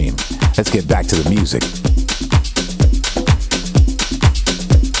live stream. Let's get back to the music.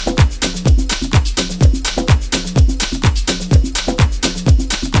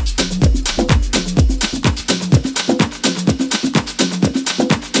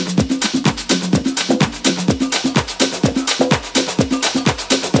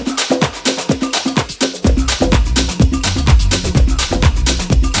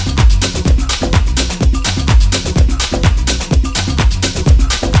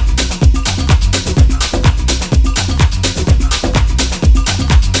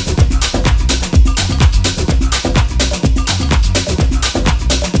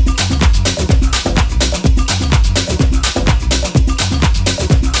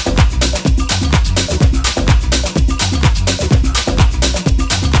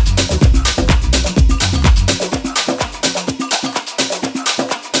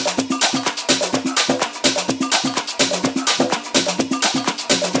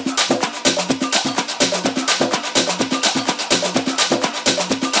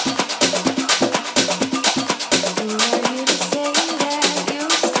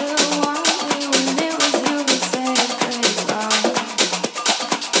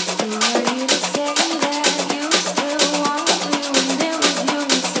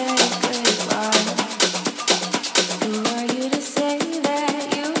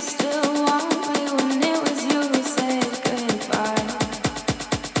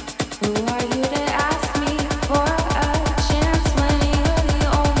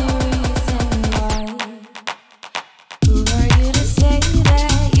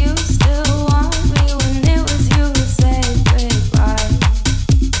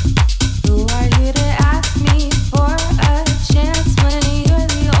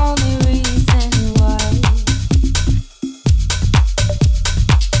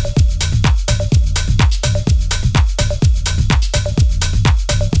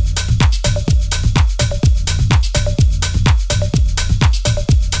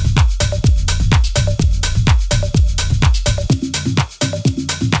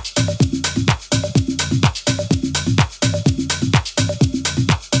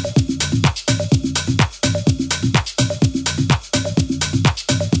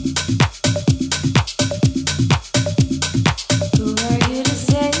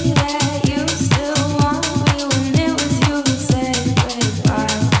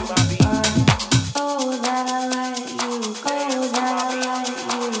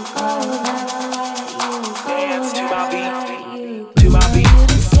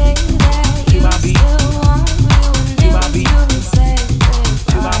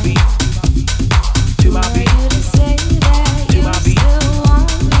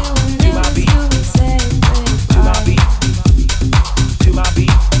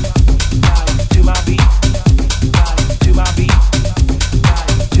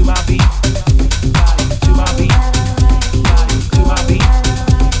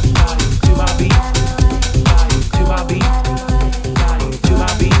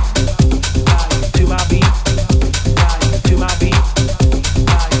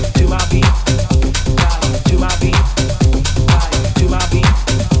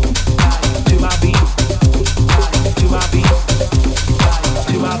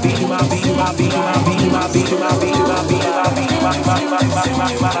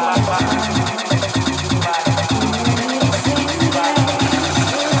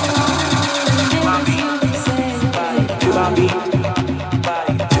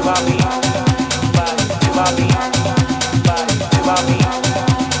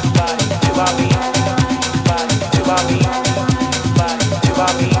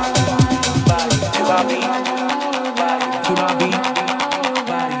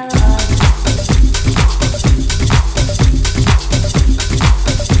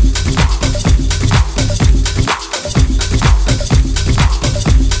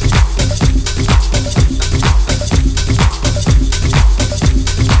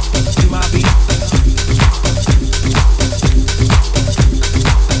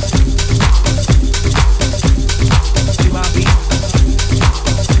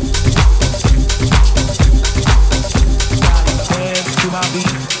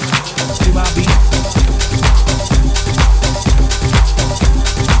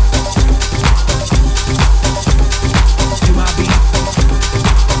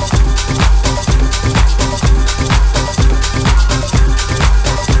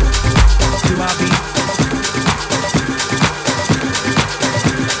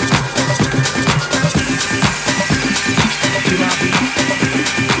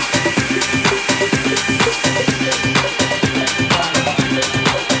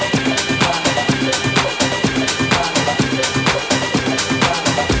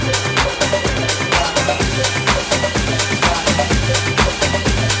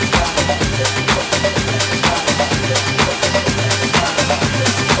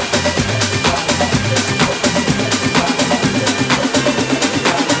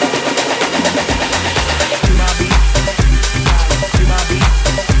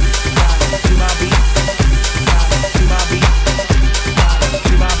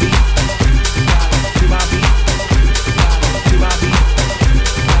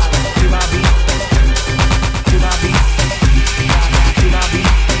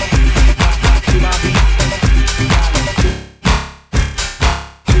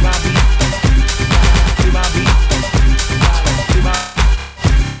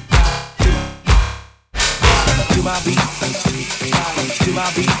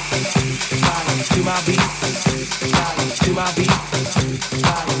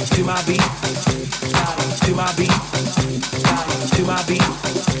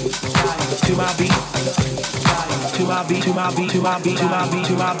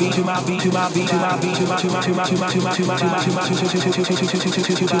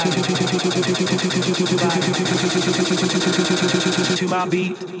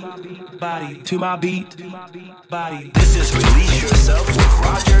 To my beat, body. This is Release Yourself with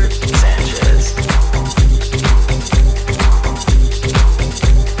Roger Sanchez.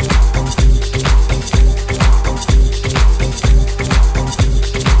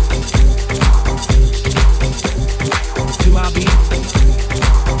 To my beat.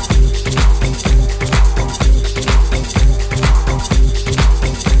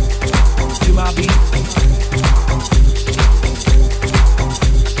 To my beat.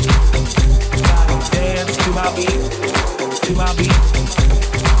 Dance to my beat. To my beat.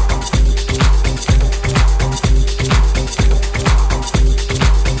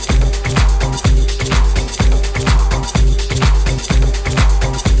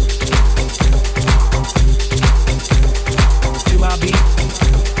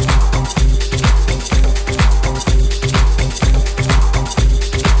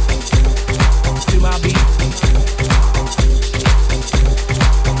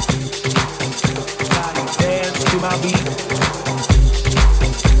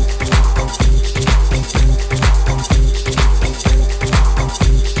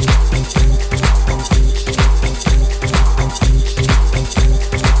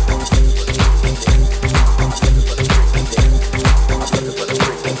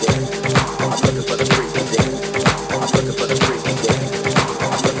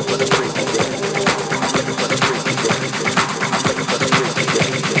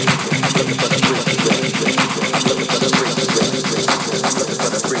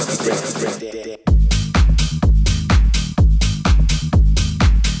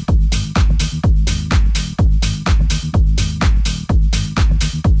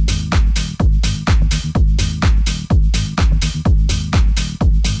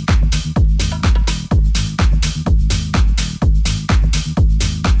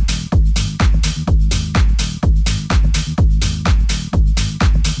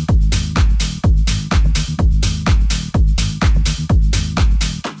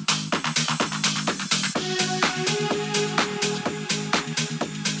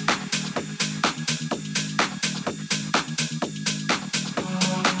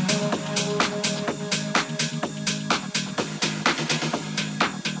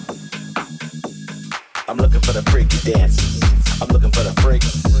 I'm looking for the freaky dancers. I'm looking for the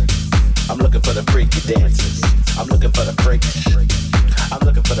freaks. I'm looking for the freaky dancers. I'm looking for the freaks. I'm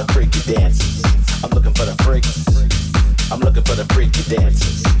looking for the freaky dancers. I'm looking for the freaks. I'm looking for the freaky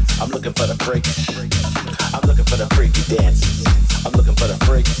dancers. I'm looking for the freaks. I'm looking for the freaky dancers. I'm looking for the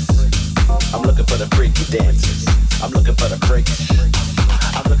freaks. I'm looking for the freaky dancers. I'm looking for the freaks.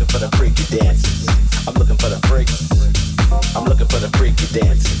 I'm looking for the freaky dancers. I'm looking for the freaks. I'm looking for the freaky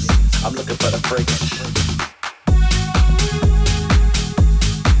dancers. I'm looking for the freaks.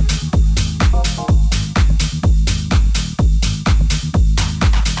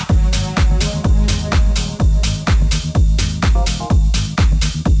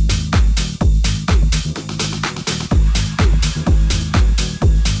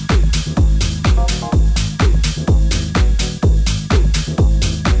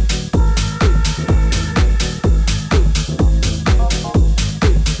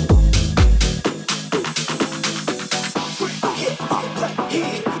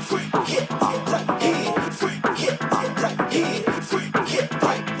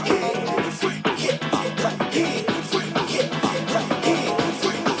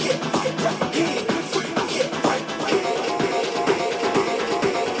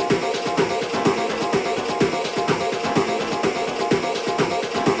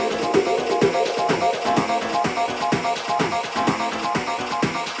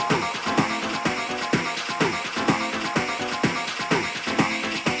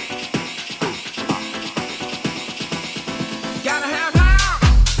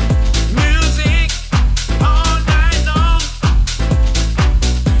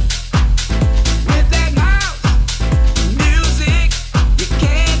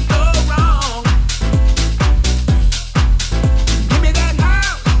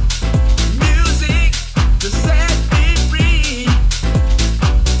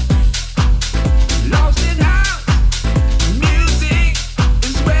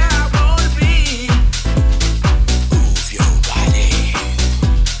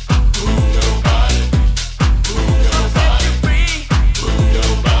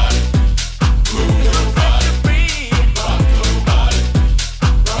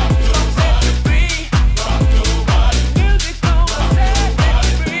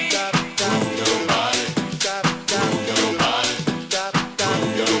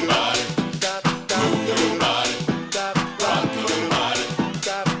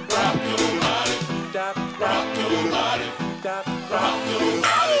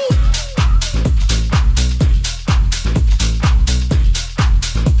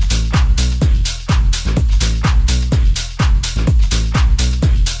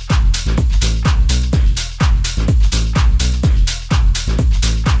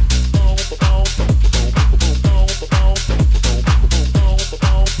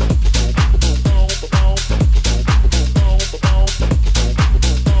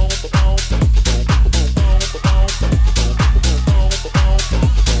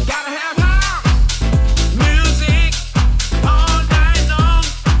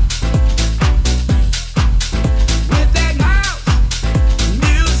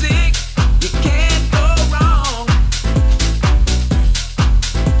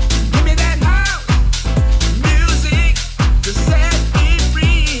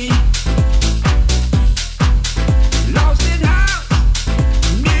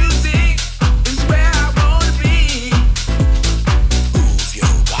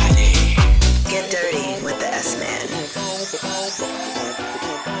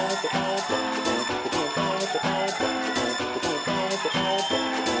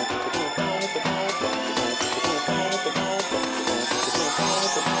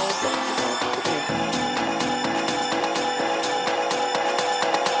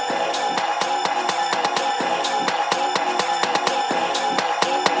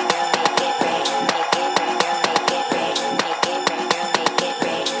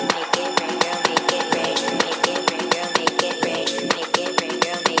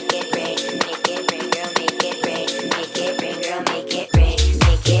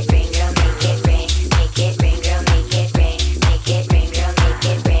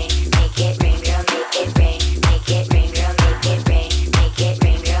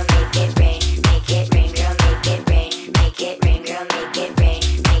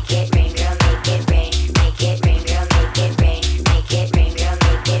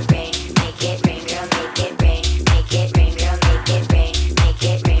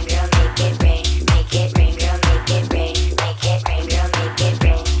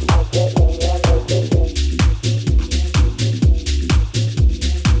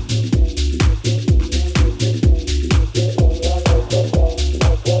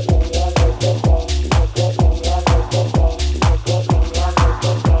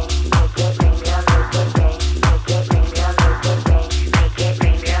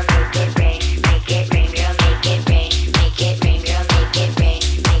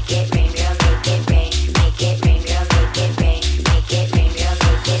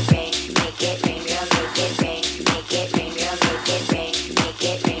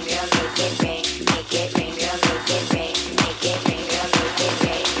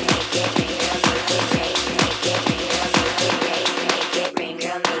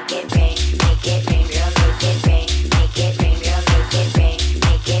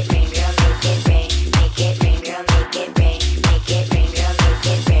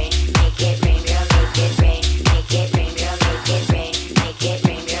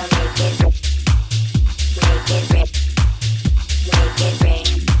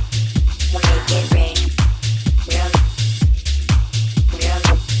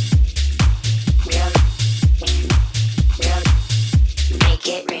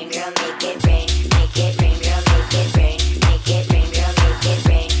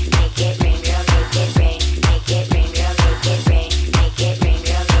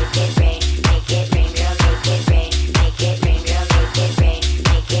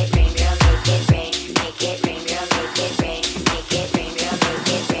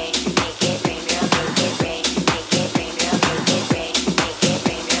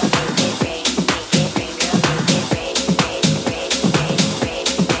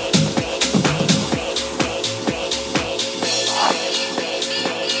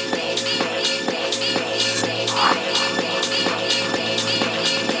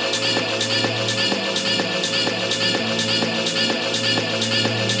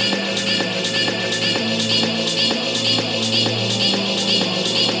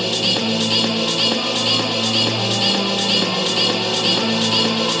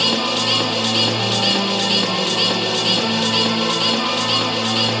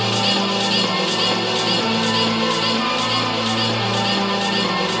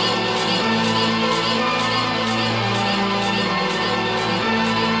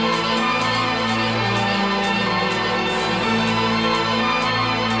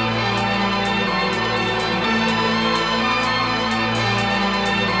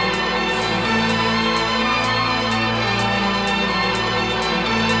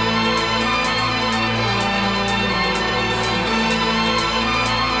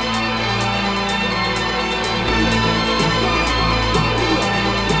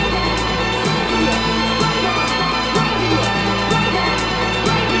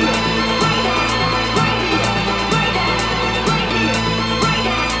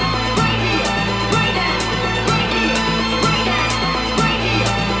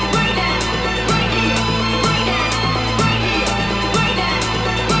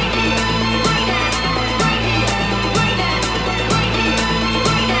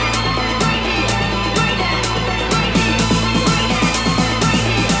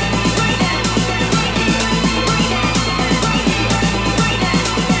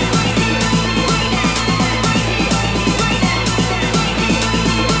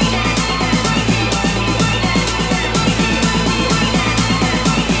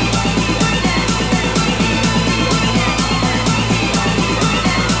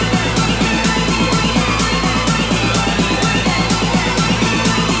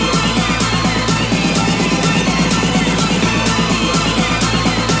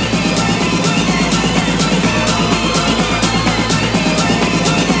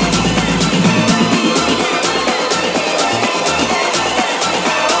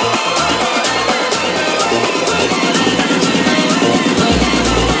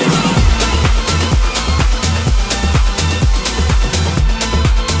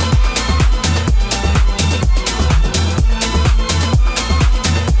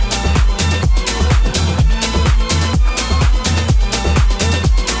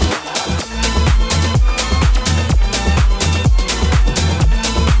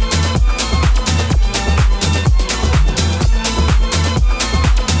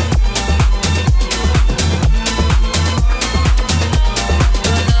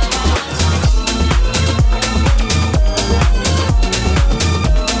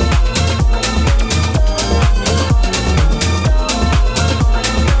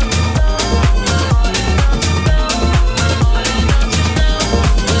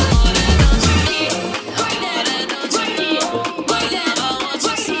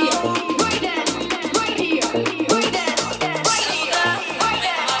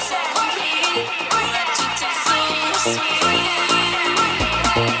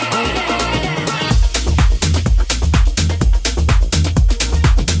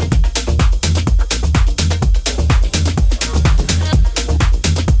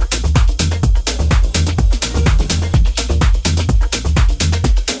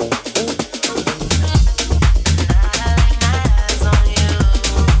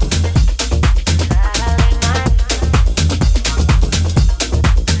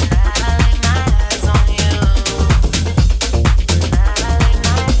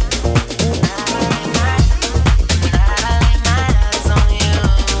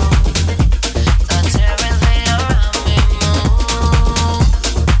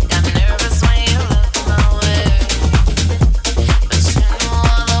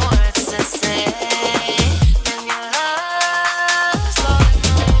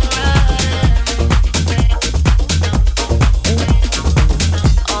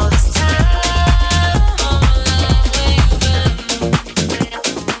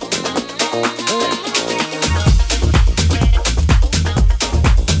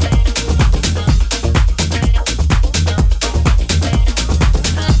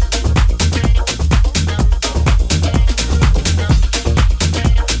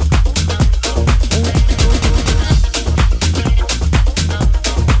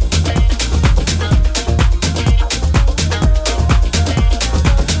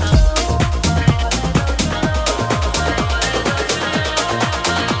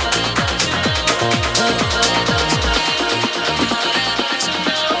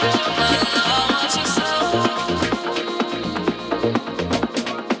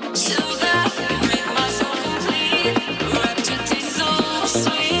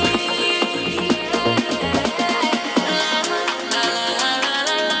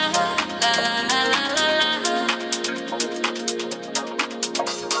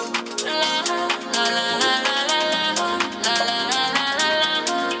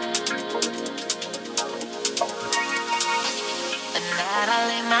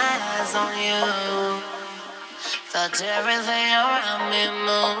 Watch everything around me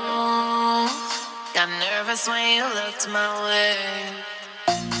move. Got nervous when you looked my way,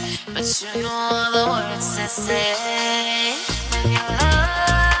 but you know all the words to say. When your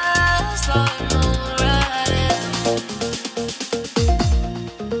eyes slowly move right in.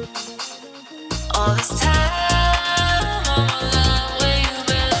 All this time, all my love, where you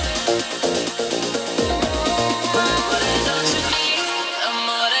been? Amore, don't you need?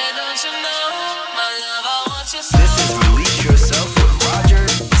 Amore, don't you know? My love, I want you so. This is Release Yourself with Roger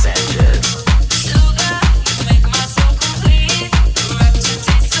Sanchez. Sugar, you make my soul complete. Your rapture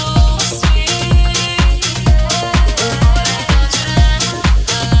tastes so sweet. Amore, don't you know?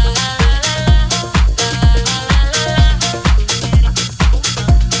 La la la la la la la la la.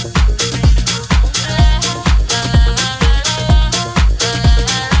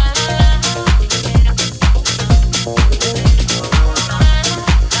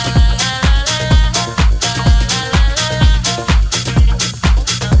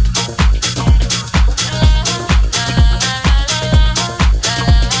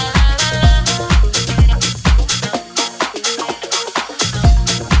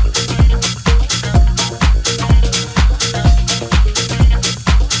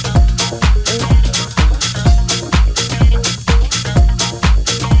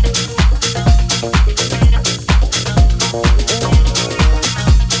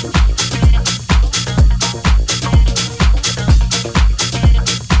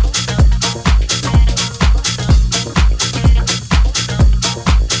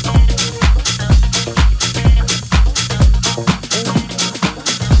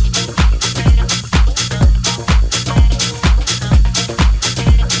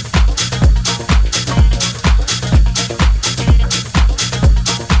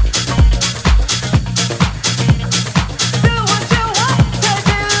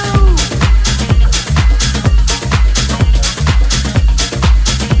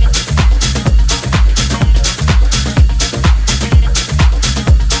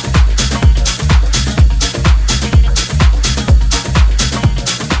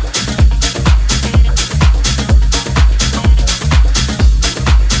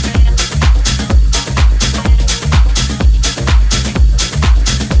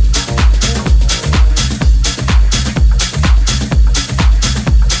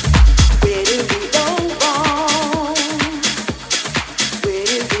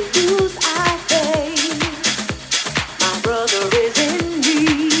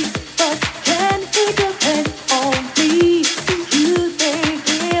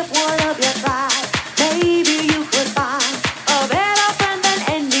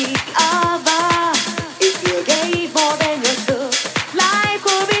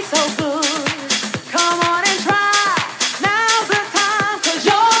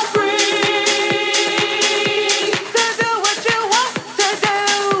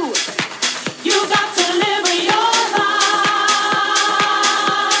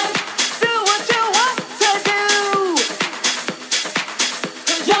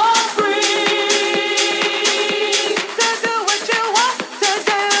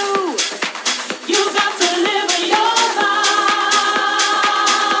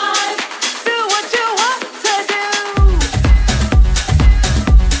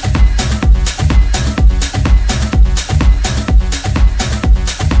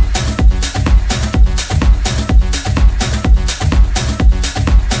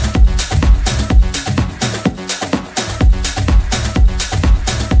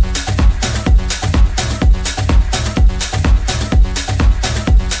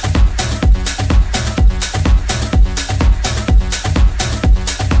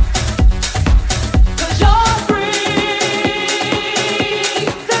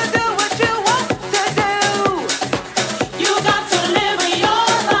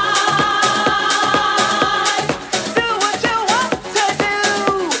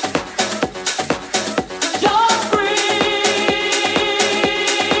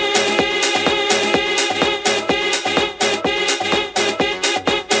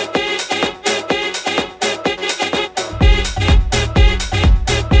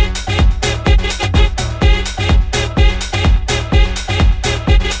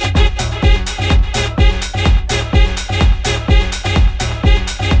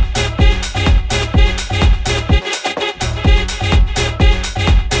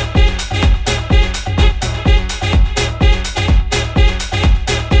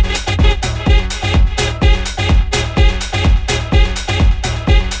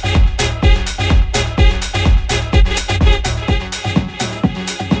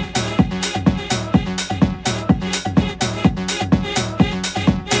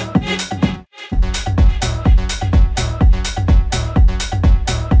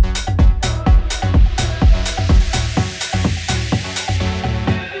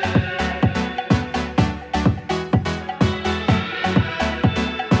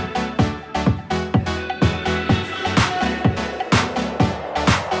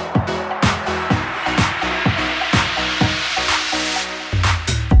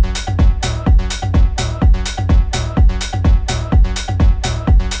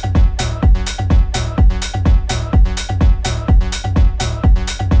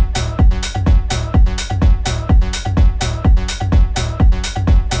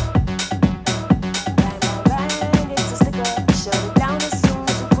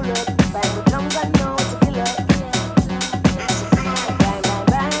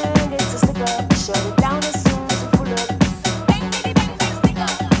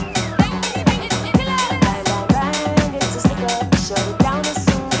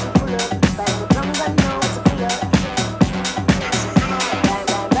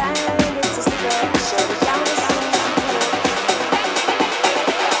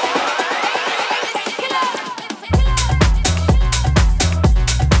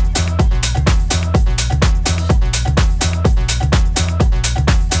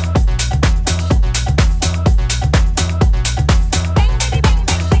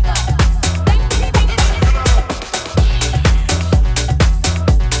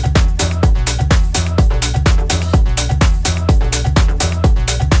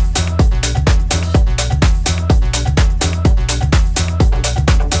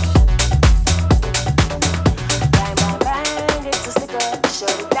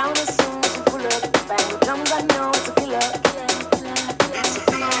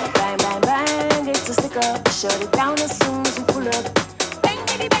 up, shut it down as soon as we pull up. Bang,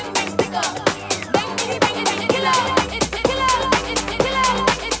 bang, bang, bang, stick up. Bang, bang, bang, it's a killer. It's a killer. It's a killer.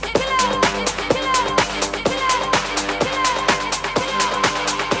 It's a killer. It's a killer.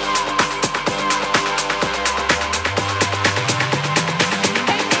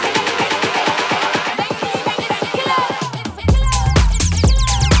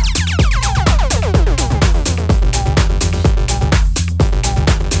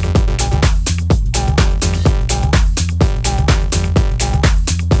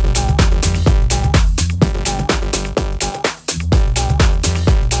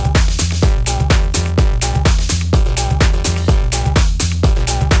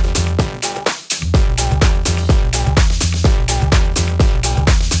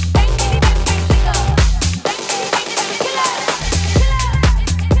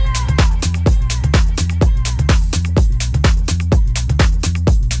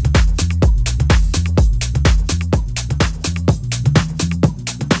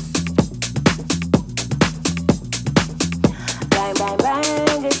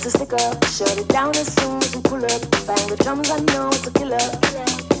 Shut it down as soon as we pull up. Bang the drums, I know it's a killer.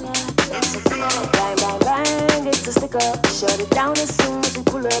 It's a killer. Bang, bang, bang, it's a sticker. Shut it down as soon as we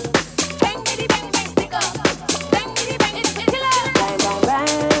pull up. Bang, bang, bang, bang, sticker. Bang, bang, bang, it's a killer. Bang, bang,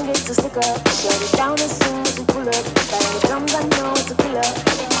 bang, it's a sticker. Shut it down as soon as we pull up. Bang the drums, I know it's a killer.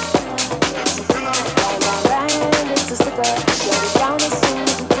 It's a killer. Bang, bang, bang, it's a sticker. Shut it down as soon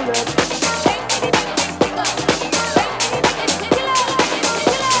as we pull up.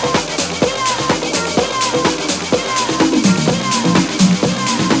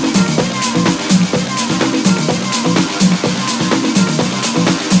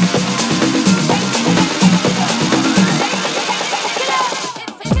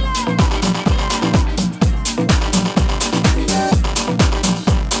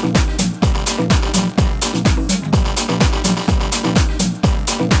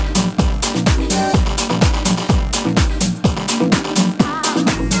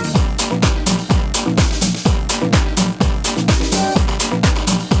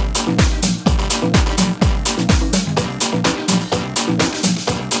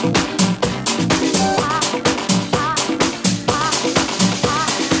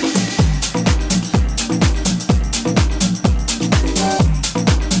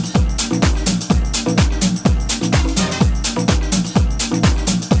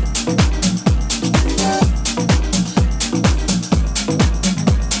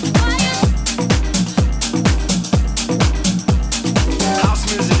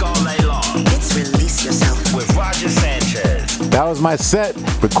 That was my set,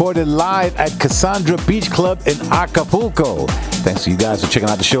 recorded live at Cassandra Beach Club in Acapulco. Thanks to you guys for checking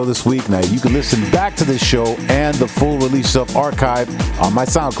out the show this week. Now, you can listen back to this show and the full Release Yourself archive on my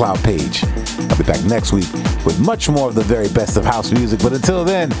SoundCloud page. I'll be back next week with much more of the very best of house music. But until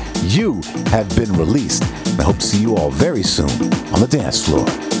then, you have been released. And I hope to see you all very soon on the dance floor.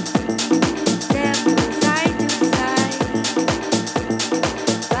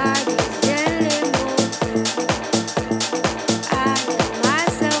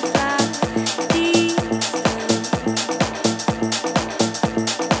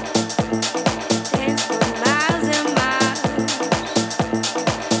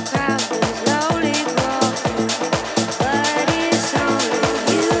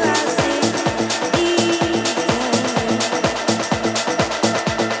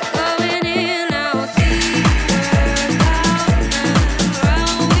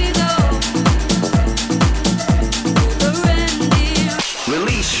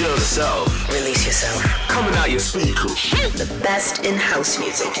 Release Yourself. Coming out your speakers. The best in house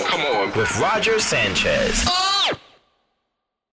music. Come on. With Roger Sanchez.